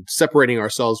bickering and separating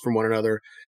ourselves from one another,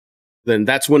 then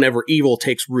that's whenever evil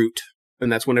takes root.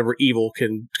 And that's whenever evil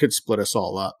can split us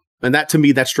all up. And that, to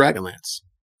me, that's Dragonlance.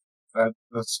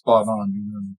 That's spot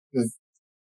on.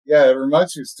 It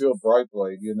reminds me of Steel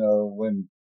Brightblade, when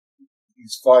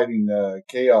he's fighting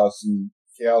Chaos, and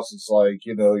Chaos is like,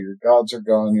 your gods are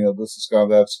gone, this is gone,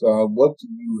 that's gone. What do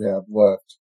you have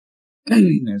left?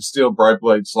 And Steel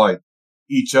Brightblade's like,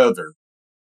 each other.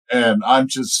 And I'm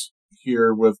just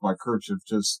here with my kerchief,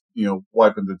 just,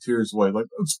 wiping the tears away. Like,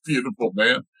 that's beautiful,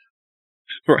 man.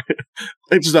 Right.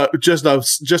 It's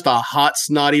just a hot,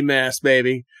 snotty mess,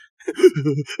 baby.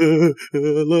 I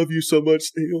love you so much,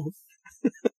 Steel.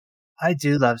 I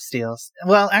do love Steel.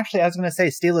 Well, actually, I was going to say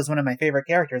Steel is one of my favorite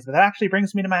characters, but that actually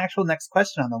brings me to my actual next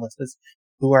question on the list is,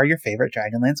 who are your favorite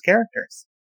Dragonlance characters?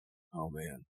 Oh,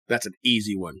 man. That's an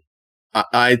easy one.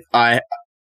 I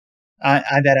bet I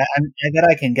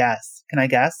can guess. Can I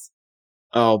guess?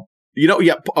 Oh,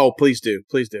 yeah. Oh, please do.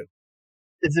 Please do.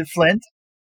 Is it Flint?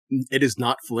 It is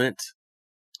not Flint.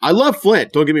 I love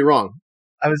Flint. Don't get me wrong.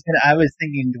 I was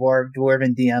thinking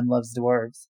dwarven DM loves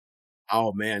dwarves.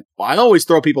 Oh man. Well, I always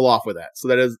throw people off with that. So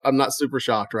I'm not super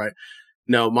shocked, right?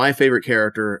 No, my favorite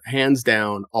character, hands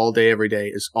down, all day, every day,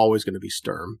 is always going to be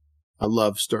Sturm. I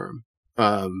love Sturm.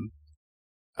 And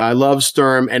a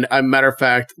matter of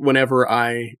fact, when I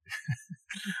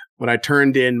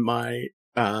turned in my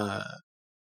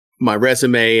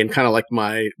resume and kind of like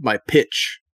my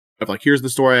pitch of like, here's the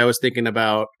story I was thinking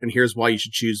about, and here's why you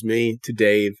should choose me, to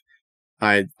Dave,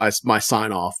 my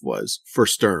sign off was for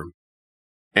Sturm.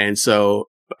 And so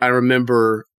I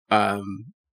remember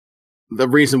the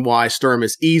reason why Sturm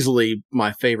is easily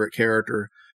my favorite character.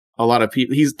 A lot of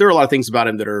people, there are a lot of things about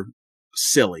him that are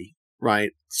silly,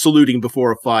 right? Saluting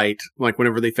before a fight, like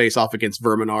whenever they face off against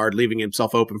Verminard, leaving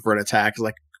himself open for an attack.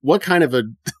 Like, what kind of a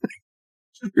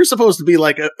you're supposed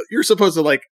to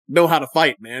like know how to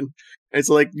fight, man. It's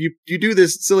like you do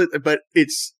this silly, but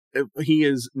he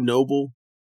is noble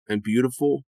and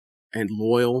beautiful and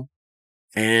loyal,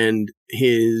 and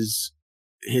his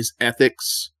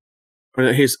ethics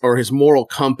or his moral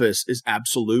compass is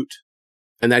absolute,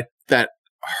 and that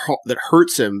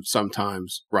hurts him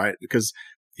sometimes, right? Because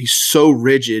he's so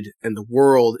rigid and the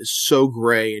world is so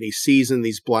gray, and he sees in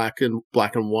these black and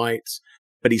whites,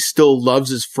 but he still loves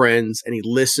his friends and he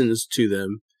listens to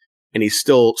them, and he's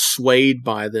still swayed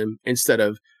by them instead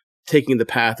of taking the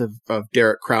path of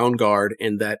Derek Crownguard,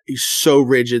 in that he's so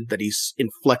rigid that he's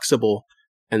inflexible,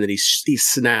 and that he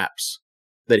snaps,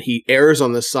 that he errs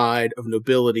on the side of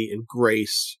nobility and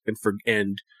grace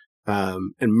and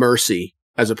mercy,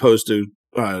 as opposed to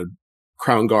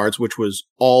Crownguard's, which was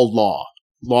all law.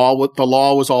 The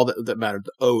law was all that mattered.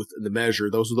 The oath and the measure;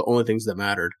 those were the only things that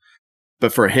mattered.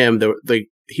 But for him,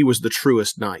 he was the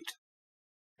truest knight.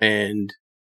 And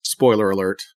spoiler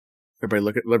alert.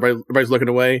 Everybody's looking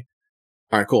away.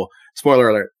 All right, cool. Spoiler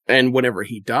alert. And whenever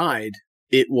he died,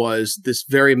 it was this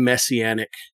very messianic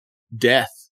death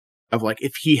of like,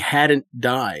 if he hadn't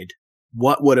died,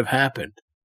 what would have happened?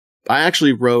 I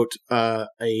actually wrote there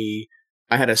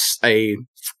was an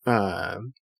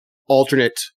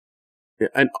alternate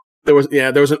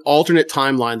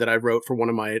timeline that I wrote for one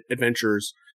of my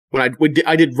adventures when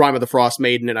I did Rime of the Frost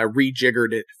Maiden, and I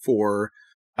rejiggered it for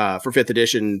 5th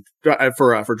edition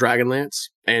for Dragonlance,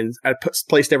 and I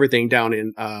placed everything down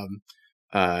in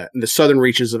the southern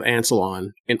reaches of Ansalon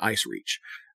in Ice Reach.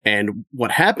 And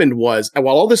what happened was,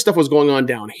 while all this stuff was going on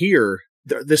down here,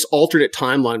 this alternate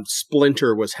timeline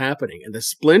splinter was happening, and the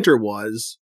splinter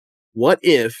was, what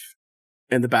if,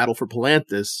 in the battle for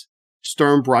Palanthas,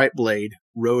 Sturm Brightblade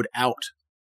rode out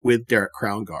with Derek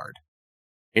Crownguard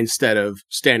instead of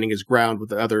standing his ground with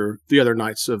the other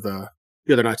knights of the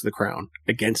crown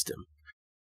against him.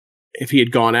 If he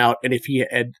had gone out, and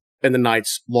and the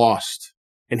knights lost,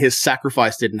 and his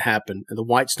sacrifice didn't happen, and the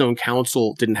Whitestone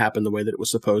Council didn't happen the way that it was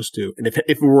supposed to, and if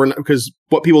it were not, because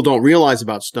what people don't realize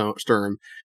about Sturm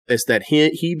is that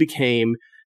he became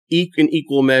in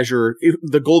equal measure,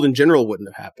 the Golden General wouldn't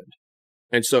have happened.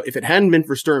 And so if it hadn't been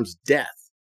for Sturm's death,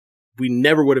 we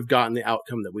never would have gotten the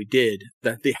outcome that we did,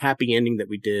 the happy ending that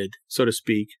we did, so to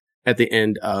speak, at the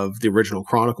end of the original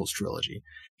Chronicles trilogy.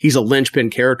 He's a linchpin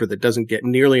character that doesn't get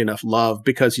nearly enough love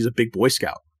because he's a big Boy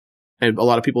Scout. And a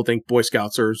lot of people think Boy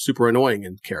Scouts are super annoying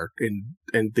in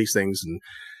these things. And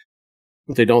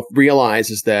what they don't realize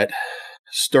is that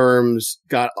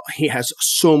he has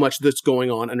so much that's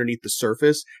going on underneath the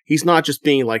surface. He's not just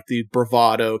being like the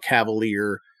bravado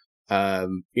cavalier, like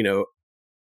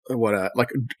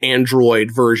android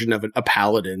version of a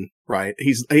paladin, right?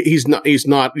 He's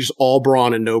not just all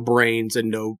brawn and no brains and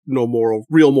no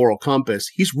real moral compass.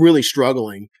 He's really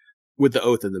struggling with the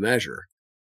oath and the measure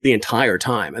the entire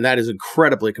time, and that is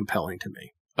incredibly compelling to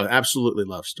me. I absolutely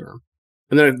love Sturm.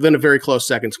 And then a very close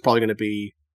second is probably going to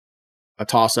be a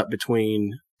toss up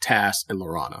between Tass and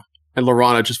Lorana. And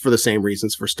Lorana just for the same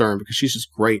reasons for Sturm, because she's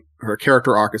just great. Her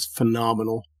character arc is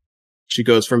phenomenal. She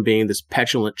goes from being this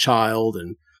petulant child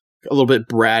and a little bit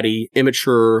bratty,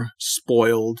 immature,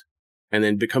 spoiled, and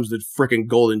then becomes the freaking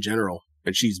Golden General.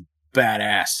 And she's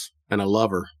badass, and I love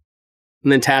her.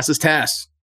 And then Tass is Tass.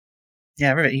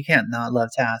 Yeah, right. You can't not love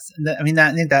Tass. I think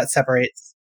that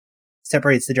separates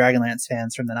the Dragonlance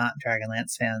fans from the not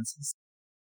Dragonlance fans.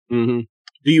 Mm-hmm.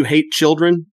 Do you hate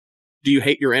children? Do you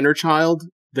hate your inner child?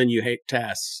 Then you hate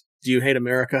Tass. Do you hate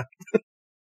America?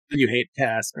 Then you hate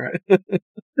Tass, right?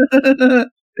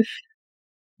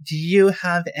 Do you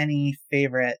have any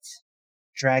favorite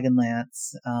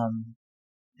Dragonlance?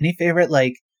 Any favorite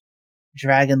like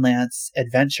Dragonlance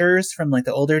adventures from like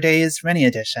the older days from any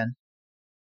edition?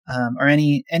 Or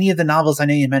any of the novels? I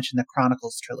know you mentioned the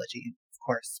Chronicles trilogy, of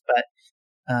course, but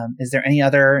is there any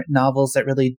other novels that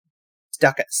really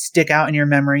stick out in your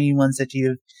memory? Ones that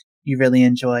you really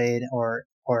enjoyed, or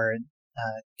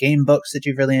game books that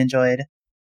you've really enjoyed?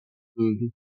 Mm-hmm.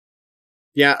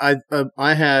 Yeah,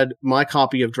 I had my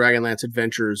copy of Dragonlance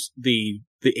Adventures, the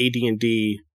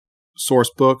AD&D source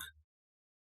book.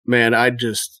 Man, I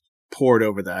just poured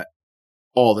over that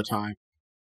all the time.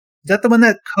 Is that the one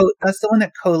that's the one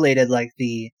that collated like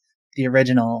the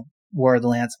original War of the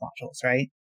Lance modules, right?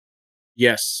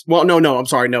 Yes. Well, no. I'm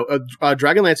sorry. No.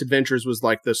 Dragonlance Adventures was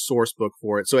like the source book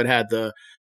for it. So it had the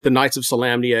Knights of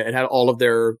Solamnia. It had all of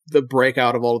the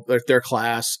breakout of all of their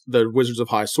class, the Wizards of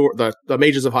High the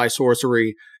Mages of High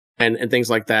Sorcery, and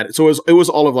things like that. So it was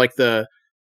all of like the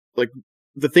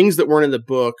things that weren't in the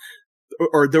book,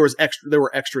 or there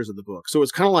were extras in the book. So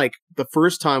it's kind of like the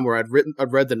first time where I'd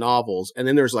read the novels, and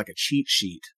then there's like a cheat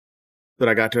sheet that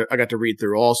I got to read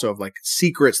through also of like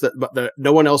secrets that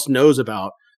no one else knows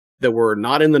about, that were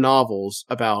not in the novels,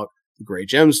 about the Grey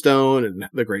Gemstone and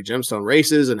the Grey Gemstone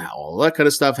races and how all that kind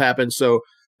of stuff happened. So,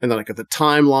 and then like the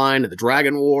timeline and the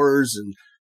Dragon Wars. And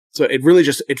so it really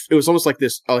just, it was almost like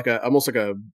this, almost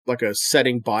like a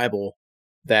setting Bible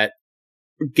that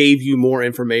gave you more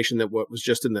information than what was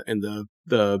just in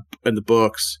the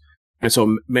books. And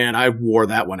so, man, I wore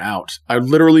that one out. I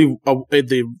literally,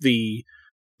 the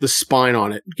spine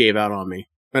on it gave out on me,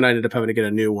 and I ended up having to get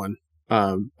a new one.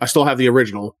 I still have the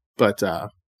original, but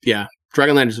yeah,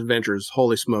 Dragonlance Adventures,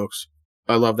 holy smokes,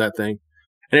 I love that thing.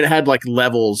 And it had like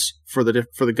levels for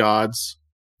the gods,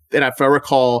 and if I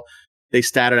recall, they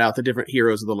statted out the different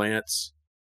heroes of the Lance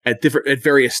at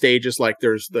various stages. Like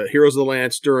there's the heroes of the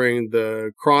Lance during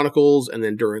the Chronicles, and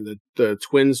then during the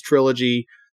Twins trilogy.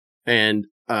 And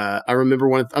I remember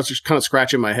when I was just kind of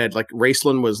scratching my head, like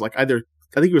Raceland was like I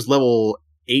think he was level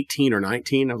 18 or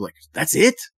 19. I was like, that's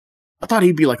it? I thought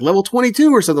he'd be like level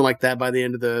 22 or something like that by the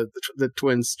end of the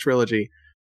Twins trilogy.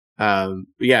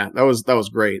 Yeah, that was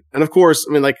great. And of course,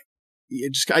 I mean, like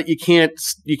you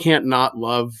can't not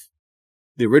love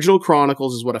the original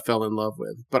Chronicles is what I fell in love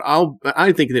with. But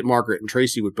I think that Margaret and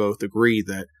Tracy would both agree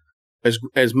that as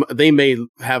they may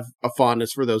have a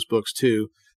fondness for those books too,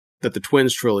 that the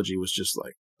Twins trilogy was just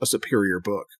like a superior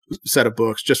set of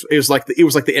books. Just it was like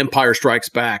the Empire Strikes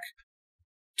Back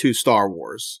to Star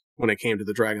Wars when it came to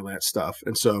the Dragonlance stuff.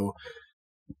 And so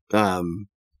I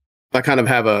kind of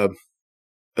have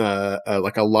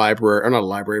like a library, or not a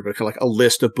library, but kind of like a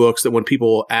list of books that when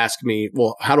people ask me,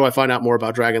 well, how do I find out more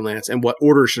about Dragonlance and what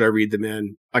order should I read them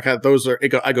in? I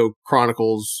go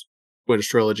Chronicles, Twins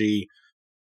trilogy,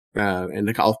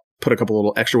 and I'll put a couple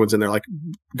little extra ones in there, like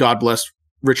God Bless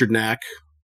Richard Knack,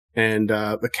 and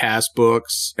the Cass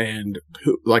books, and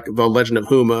like the Legend of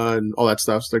Huma and all that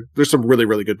stuff. So there's some really,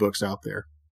 really good books out there.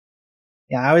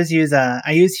 Yeah, I always use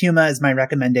Huma as my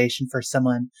recommendation for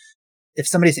someone. If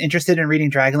somebody's interested in reading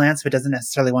Dragonlance but doesn't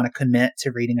necessarily want to commit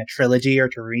to reading a trilogy or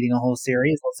to reading a whole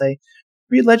series, I'll say,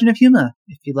 read Legend of Huma.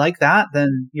 If you like that,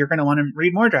 then you're going to want to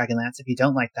read more Dragonlance. If you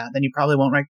don't like that, then you probably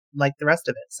won't like the rest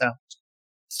of it. So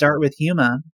start with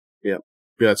Huma. Yeah,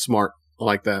 that's smart. I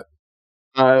like that.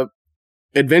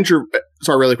 Adventure.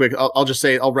 Sorry, really quick. I'll just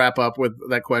say, I'll wrap up with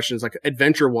that question. It's like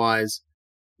adventure-wise,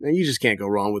 you just can't go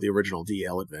wrong with the original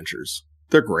DL adventures.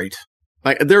 They're great.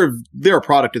 Like they're a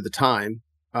product of the time.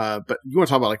 But you want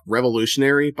to talk about like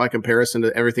revolutionary by comparison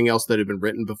to everything else that had been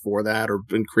written before that or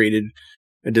been created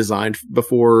and designed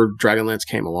before Dragonlance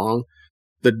came along.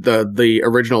 The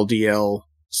original DL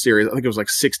series, I think it was like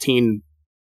 16,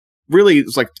 really it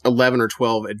was like 11 or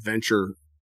 12 adventure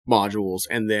modules,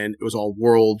 and then it was all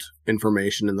world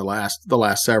information in the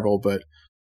last several, but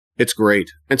it's great.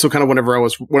 And so kind of when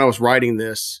I was writing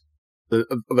this,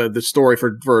 the story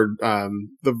for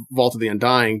the Vault of the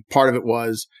Undying, part of it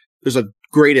was there's a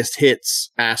greatest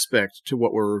hits aspect to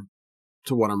what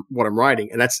I'm writing.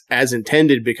 And that's as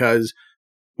intended, because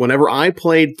whenever I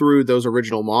played through those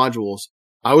original modules,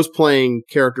 I was playing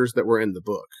characters that were in the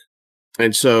book.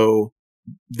 And so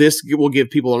this will give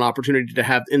people an opportunity to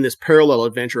have in this parallel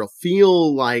adventure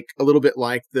feel like a little bit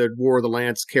like the War of the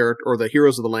Lance character or the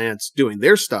Heroes of the Lance doing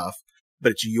their stuff,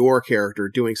 but it's your character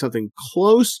doing something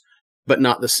close, but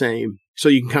not the same. So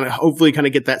you can hopefully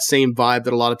get that same vibe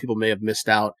that a lot of people may have missed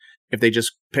out if they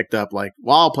just picked up like,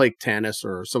 well, I'll play Tanis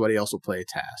or somebody else will play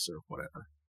Tass or whatever.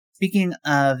 Speaking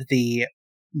of the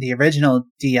original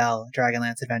DL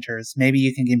Dragonlance Adventures, maybe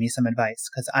you can give me some advice,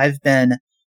 because I've been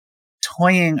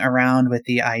toying around with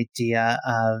the idea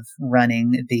of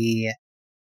running the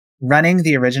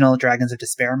original Dragons of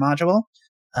Despair module,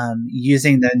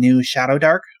 using the new Shadow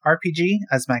Dark RPG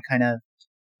as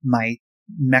my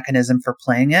mechanism for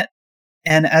playing it.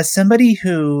 And as somebody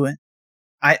who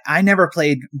I never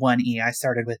played 1E. I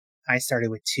started with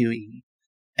 2E.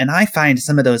 And I find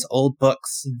some of those old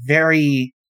books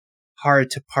very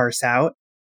hard to parse out.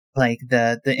 Like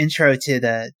the intro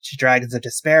to Dragons of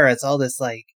Despair, it's all this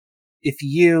like, if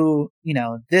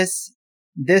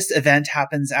this event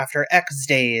happens after X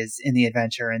days in the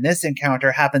adventure, and this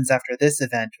encounter happens after this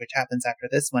event, which happens after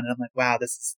this one. And I'm like, wow,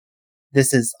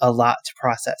 this is a lot to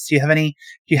process. Do you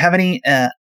have any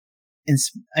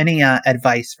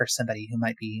advice for somebody who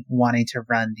might be wanting to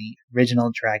run the original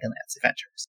Dragonlance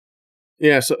Adventures?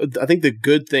 Yeah, so I think the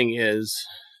good thing is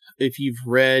if you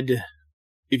read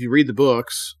the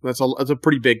books, that's a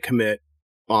pretty big commit,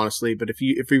 honestly. But if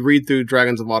you read through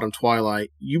Dragons of Autumn Twilight,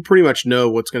 you pretty much know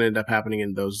what's going to end up happening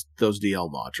in those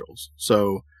DL modules.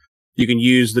 So you can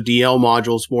use the DL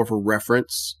modules more for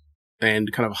reference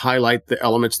and kind of highlight the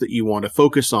elements that you want to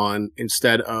focus on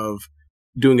instead of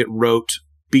doing it rote,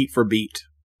 beat for beat,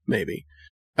 maybe.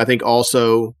 I think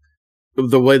also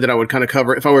the way that I would kind of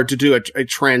cover, if I were to do a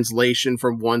translation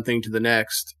from one thing to the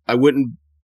next, I wouldn't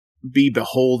be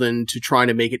beholden to trying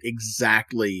to make it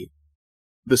exactly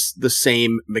the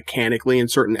same mechanically in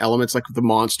certain elements, like with the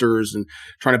monsters and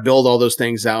trying to build all those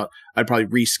things out. I'd probably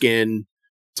reskin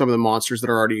some of the monsters that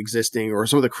are already existing, or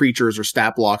some of the creatures or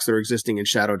stat blocks that are existing in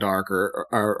Shadow Dark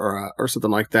or something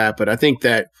like that. But I think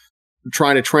that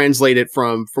trying to translate it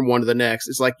from one to the next,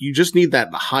 it's like you just need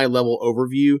that high level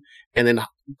overview and then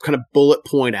kind of bullet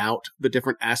point out the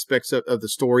different aspects of the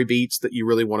story beats that you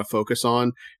really want to focus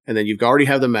on. And then you've already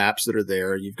have the maps that are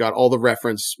there. You've got all the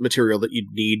reference material that you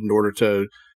need in order to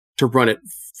run it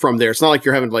from there. It's not like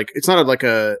you're having it's not like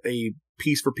a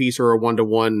piece for piece or a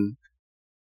one-to-one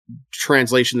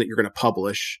translation that you're going to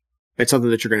publish. It's something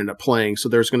that you're going to end up playing. So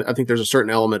I think there's a certain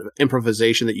element of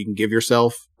improvisation that you can give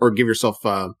yourself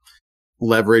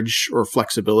leverage or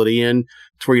flexibility in,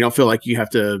 to where you don't feel like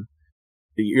you're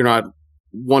not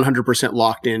 100%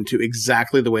 locked into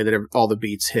exactly the way that all the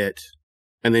beats hit,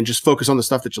 and then just focus on the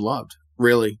stuff that you loved,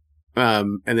 really.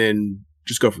 And then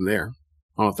just go from there.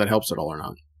 I don't know if that helps at all or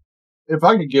not. If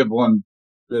I could give one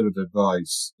bit of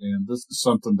advice, and this is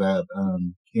something that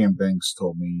Cam Banks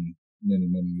told me many,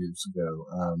 many years ago.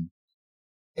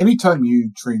 Anytime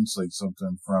you translate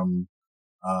something from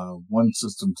one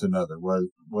system to another,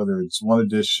 whether it's one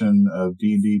edition of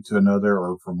D&D to another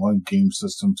or from one game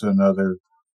system to another,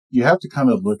 you have to kind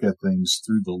of look at things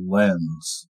through the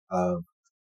lens of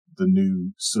the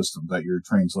new system that you're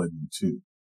translating to.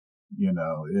 You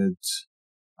know,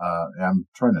 I'm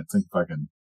trying to think if I can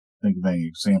think of any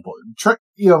example.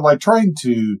 Like trying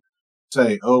to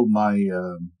say, oh, my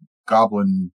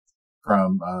goblin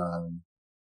from,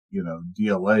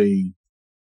 DLA,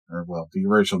 the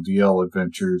original DL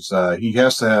adventures, he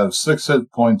has to have 6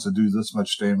 hit points to do this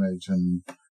much damage and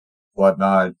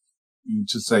whatnot. You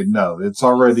just say, no, it's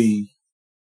already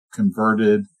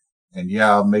converted. And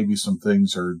yeah, maybe some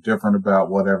things are different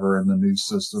about whatever in the new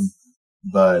system.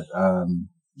 But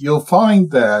you'll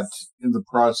find that in the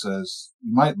process,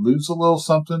 you might lose a little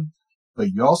something,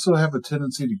 but you also have a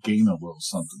tendency to gain a little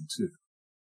something too.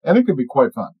 And it can be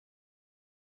quite fun.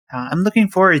 I'm looking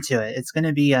forward to it. It's going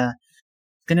to be a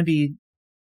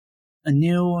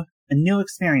new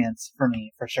experience for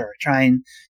me, for sure.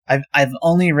 I've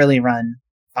only really run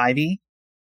 5e.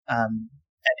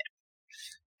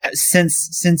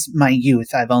 Since my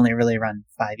youth, I've only really run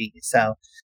 5e. So,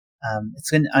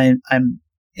 I'm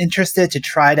interested to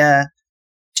try to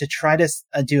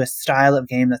do a style of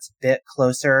game that's a bit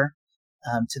closer,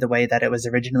 to the way that it was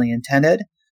originally intended.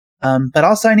 But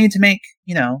also I need to make,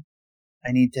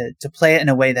 I need to play it in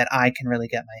a way that I can really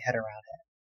get my head around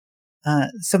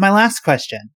it. So my last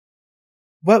question,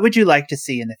 what would you like to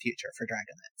see in the future for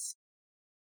Dragonlance?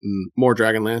 More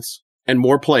Dragonlance and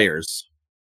more players.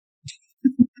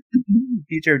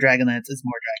 Future of Dragonlance is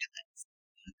more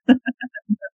Dragonlance.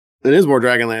 It is more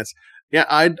Dragonlance. Yeah,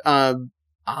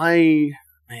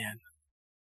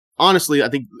 honestly, I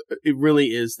think it really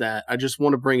is that I just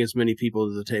want to bring as many people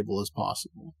to the table as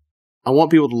possible. I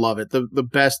want people to love it.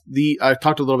 I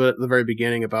talked a little bit at the very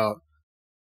beginning about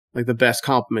like the best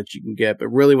compliments you can get, but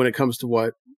really when it comes to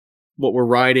what we're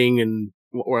writing and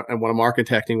what I'm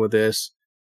architecting with this,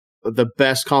 the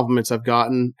best compliments I've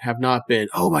gotten have not been,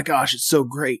 oh my gosh, it's so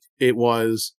great. It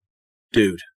was,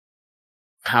 dude,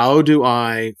 how do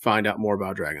I find out more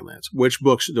about Dragonlance? Which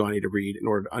books do I need to read in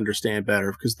order to understand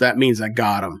better? Because that means I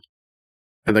got them.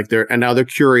 And now they're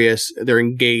curious, they're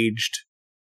engaged,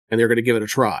 and they're going to give it a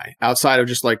try outside of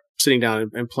just like sitting down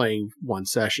and playing one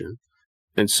session.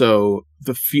 And so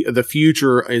the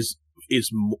future is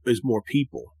more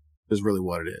people is really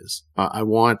what it is. I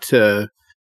want to,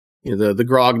 the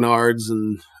grognards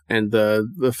and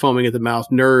the foaming at the mouth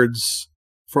nerds,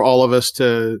 for all of us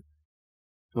to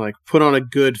like put on a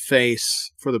good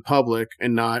face for the public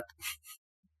and not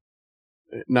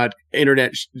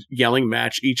internet yelling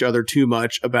match each other too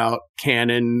much about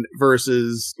canon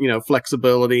versus,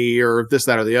 flexibility or this,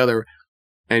 that, or the other,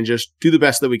 and just do the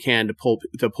best that we can to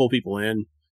pull people in,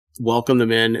 welcome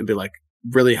them in and be like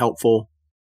really helpful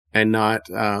and not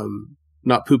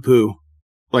poo poo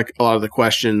like a lot of the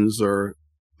questions or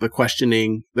the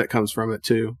questioning that comes from it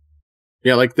too.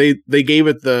 Yeah, like they gave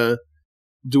it the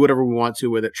do whatever we want to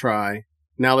with it try.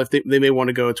 Now if they may want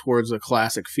to go towards a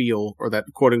classic feel or that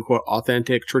quote unquote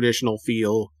authentic traditional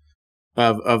feel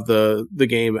of the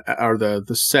game or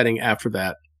the setting after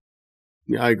that.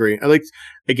 Yeah, I agree. I like,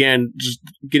 again, just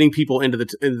getting people into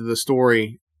the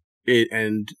story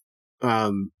and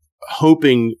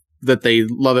hoping that they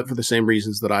love it for the same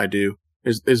reasons that I do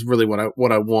is really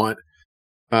what I want.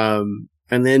 And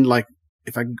then like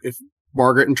if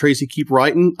Margaret and Tracy keep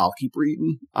writing, I'll keep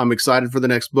reading. I'm excited for the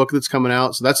next book that's coming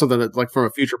out. So that's something that, like, from a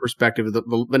future perspective,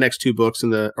 the next two books or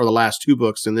the last two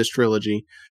books in this trilogy,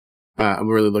 I'm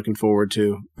really looking forward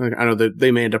to. I know that they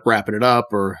may end up wrapping it up,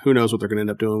 or who knows what they're going to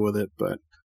end up doing with it, but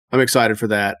I'm excited for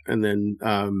that. And then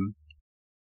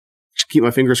just keep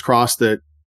my fingers crossed that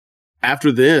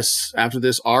after this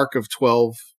arc of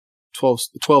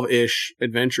 12-ish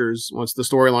adventures, once the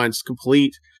storyline's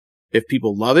complete, if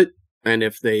people love it, and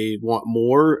if they want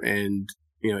more, and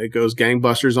it goes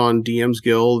gangbusters on DM's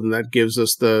Guild, and that gives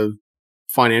us the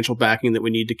financial backing that we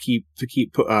need to keep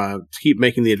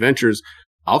making the adventures,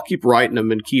 I'll keep writing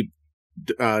them and keep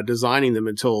designing them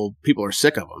until people are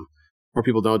sick of them or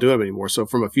people don't do them anymore. So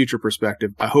from a future perspective,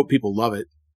 I hope people love it.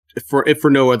 If for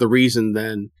no other reason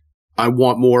than I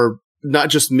want more,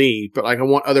 not just me, but like I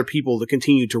want other people to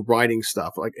continue to writing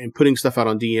stuff and putting stuff out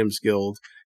on DM's Guild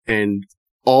and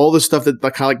all the stuff that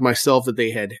kind of like myself that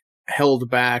they had held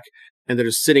back and that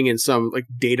is sitting in some like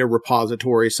data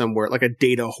repository somewhere, like a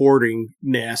data hoarding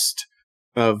nest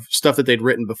of stuff that they'd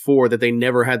written before that they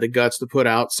never had the guts to put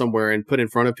out somewhere and put in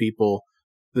front of people,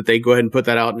 that they go ahead and put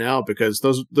that out now, because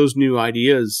those new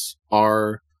ideas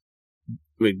are,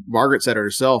 I mean, Margaret said it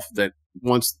herself that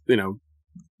once,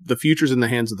 the future's in the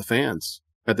hands of the fans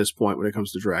at this point when it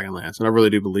comes to Dragonlance. And I really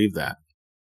do believe that.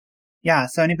 Yeah,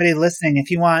 so anybody listening,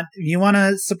 if you want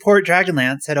to support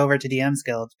Dragonlance, head over to DM's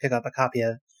Guild, pick up a copy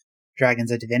of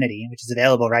Dragons of Divinity, which is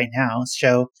available right now.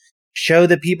 Show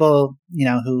the people,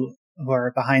 who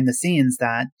are behind the scenes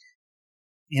that,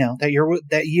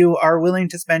 that you are willing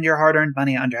to spend your hard-earned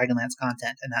money on Dragonlance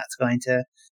content, and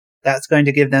that's going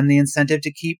to give them the incentive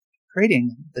to keep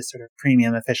creating this sort of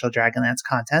premium official Dragonlance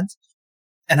content.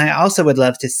 And I also would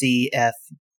love to see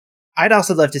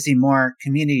more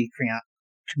community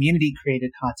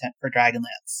created content for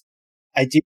Dragonlance. I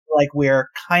do feel like we're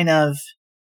kind of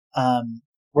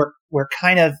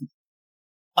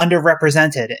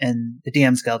underrepresented in the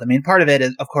DM's Guild. I mean, part of it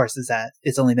is, of course, is that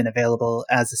it's only been available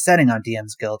as a setting on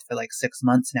DM's Guild for like 6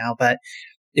 months now. But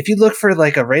if you look for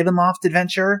like a Ravenloft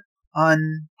adventure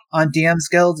on DM's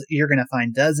Guild, you're going to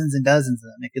find dozens and dozens of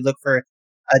them. If you look for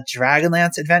a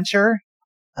Dragonlance adventure,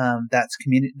 that's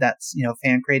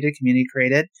fan created, community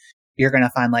created, you're going to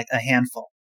find like a handful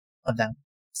of them.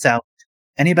 So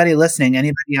anybody listening,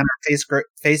 anybody on our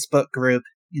Facebook group,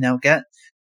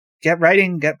 get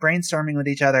writing, get brainstorming with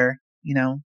each other,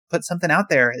 put something out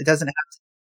there. It doesn't have to,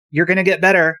 you're going to get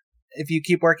better if you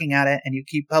keep working at it and you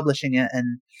keep publishing it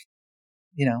and,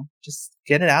 just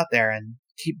get it out there and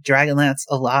keep Dragonlance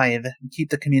alive and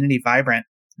keep the community vibrant.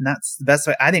 And that's the best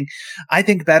way. I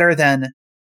think better than,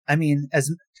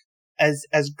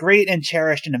 as great and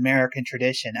cherished an American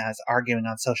tradition as arguing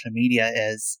on social media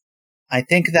is, I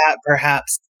think that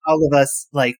perhaps all of us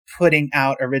like putting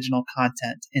out original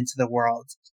content into the world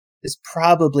is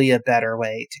probably a better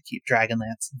way to keep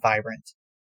Dragonlance vibrant.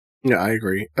 Yeah, I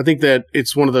agree. I think that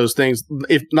it's one of those things,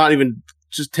 if not even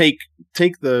just take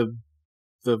the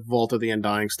Vault of the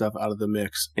Undying stuff out of the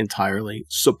mix entirely.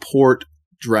 Support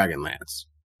Dragonlance.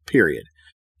 Period.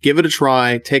 Give it a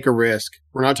try. Take a risk.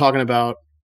 We're not talking about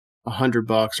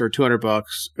 $100 or $200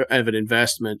 of an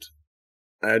investment.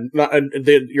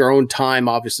 Your own time,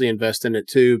 obviously, invest in it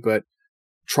too, but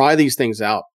try these things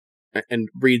out and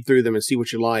read through them and see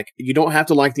what you like. You don't have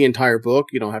to like the entire book.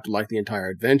 You don't have to like the entire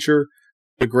adventure.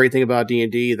 The great thing about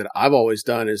D&D that I've always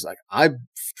done is like I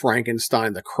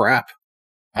Frankenstein the crap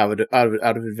out of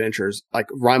adventures. Like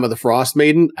Rime of the Frost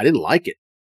Maiden, I didn't like it,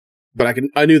 but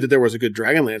I knew that there was a good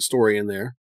Dragonlance story in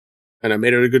there, and I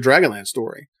made it a good Dragonlance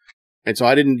story. And so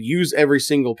I didn't use every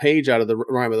single page out of the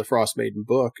Rime of the Frost Maiden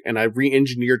book, and I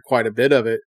re-engineered quite a bit of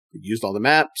it. Used all the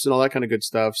maps and all that kind of good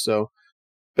stuff. So,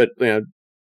 but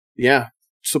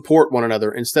support one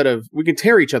another instead of, we can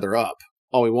tear each other up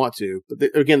all we want to.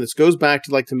 But again, this goes back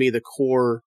to, like, to me, the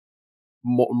core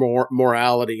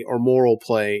morality or moral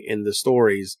play in the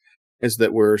stories is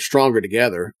that we're stronger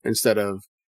together instead of,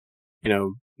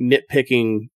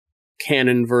 nitpicking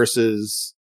canon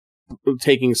versus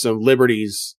taking some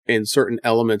liberties in certain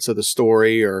elements of the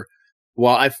story or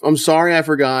Well, I'm sorry I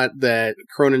forgot that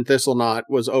Cronin Thistlenot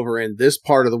was over in this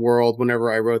part of the world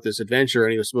whenever I wrote this adventure,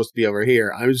 and he was supposed to be over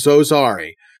here. I'm so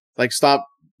sorry. Like, stop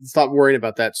worrying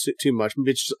about that too much.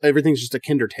 Everything's just a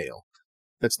kinder tale.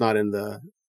 That's not in the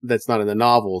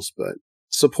novels, but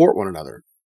support one another,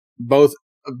 both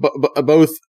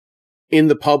in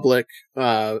the public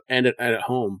and at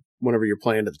home whenever you're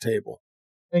playing at the table.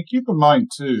 And keep in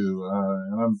mind too,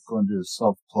 and I'm going to do a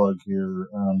self plug here.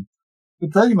 The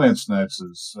Dragonlance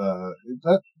Nexus,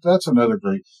 that's another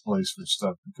great place for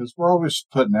stuff because we're always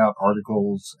putting out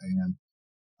articles and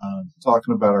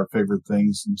talking about our favorite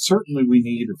things. And certainly we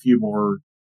need a few more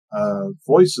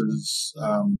voices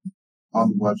on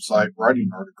the website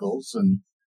writing articles and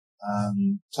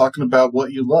talking about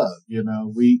what you love. You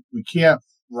know, we can't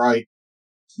write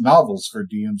novels for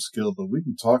DM's Guild, but we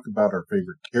can talk about our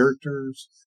favorite characters,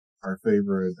 our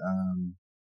favorite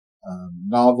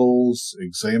novels,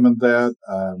 examine that.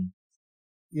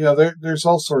 There's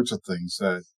all sorts of things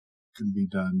that can be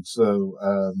done. So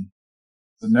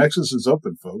the Nexus is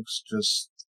open, folks. Just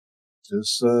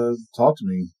talk to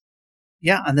me.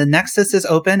 Yeah, and the Nexus is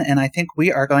open, and I think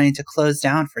we are going to close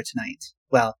down for tonight.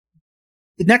 Well,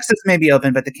 the Nexus may be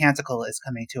open, but the Canticle is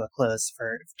coming to a close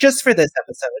for this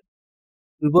episode.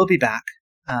 We will be back.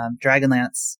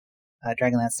 Dragonlance,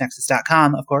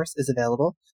 DragonlanceNexus.com, of course, is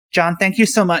available. Jon, thank you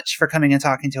so much for coming and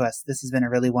talking to us. This has been a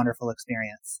really wonderful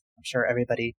experience. I'm sure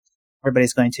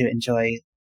everybody's going to enjoy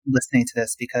listening to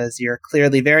this because you're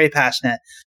clearly very passionate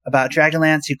about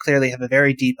Dragonlance. You clearly have a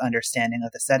very deep understanding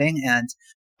of the setting, and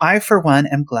I, for one,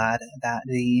 am glad that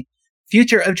the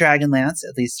future of Dragonlance,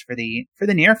 at least for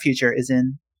the near future, is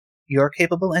in your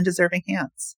capable and deserving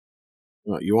hands.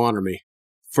 Well, you honor me.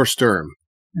 For Sturm.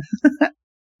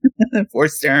 For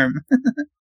Sturm.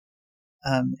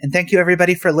 And thank you,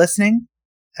 everybody, for listening.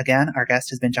 Again, our guest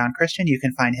has been Jon Christian. You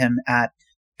can find him at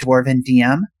Dwarven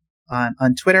DM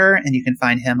on Twitter, and you can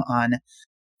find him on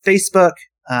Facebook.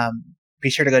 Be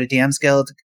sure to go to DM's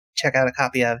Guild, check out a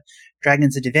copy of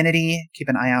Dragons of Divinity. Keep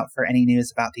an eye out for any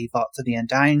news about the Vaults of the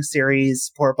Undying series.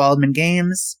 Support Baldman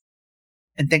Games.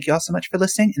 And thank you all so much for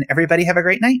listening, and everybody have a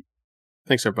great night.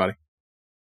 Thanks, everybody.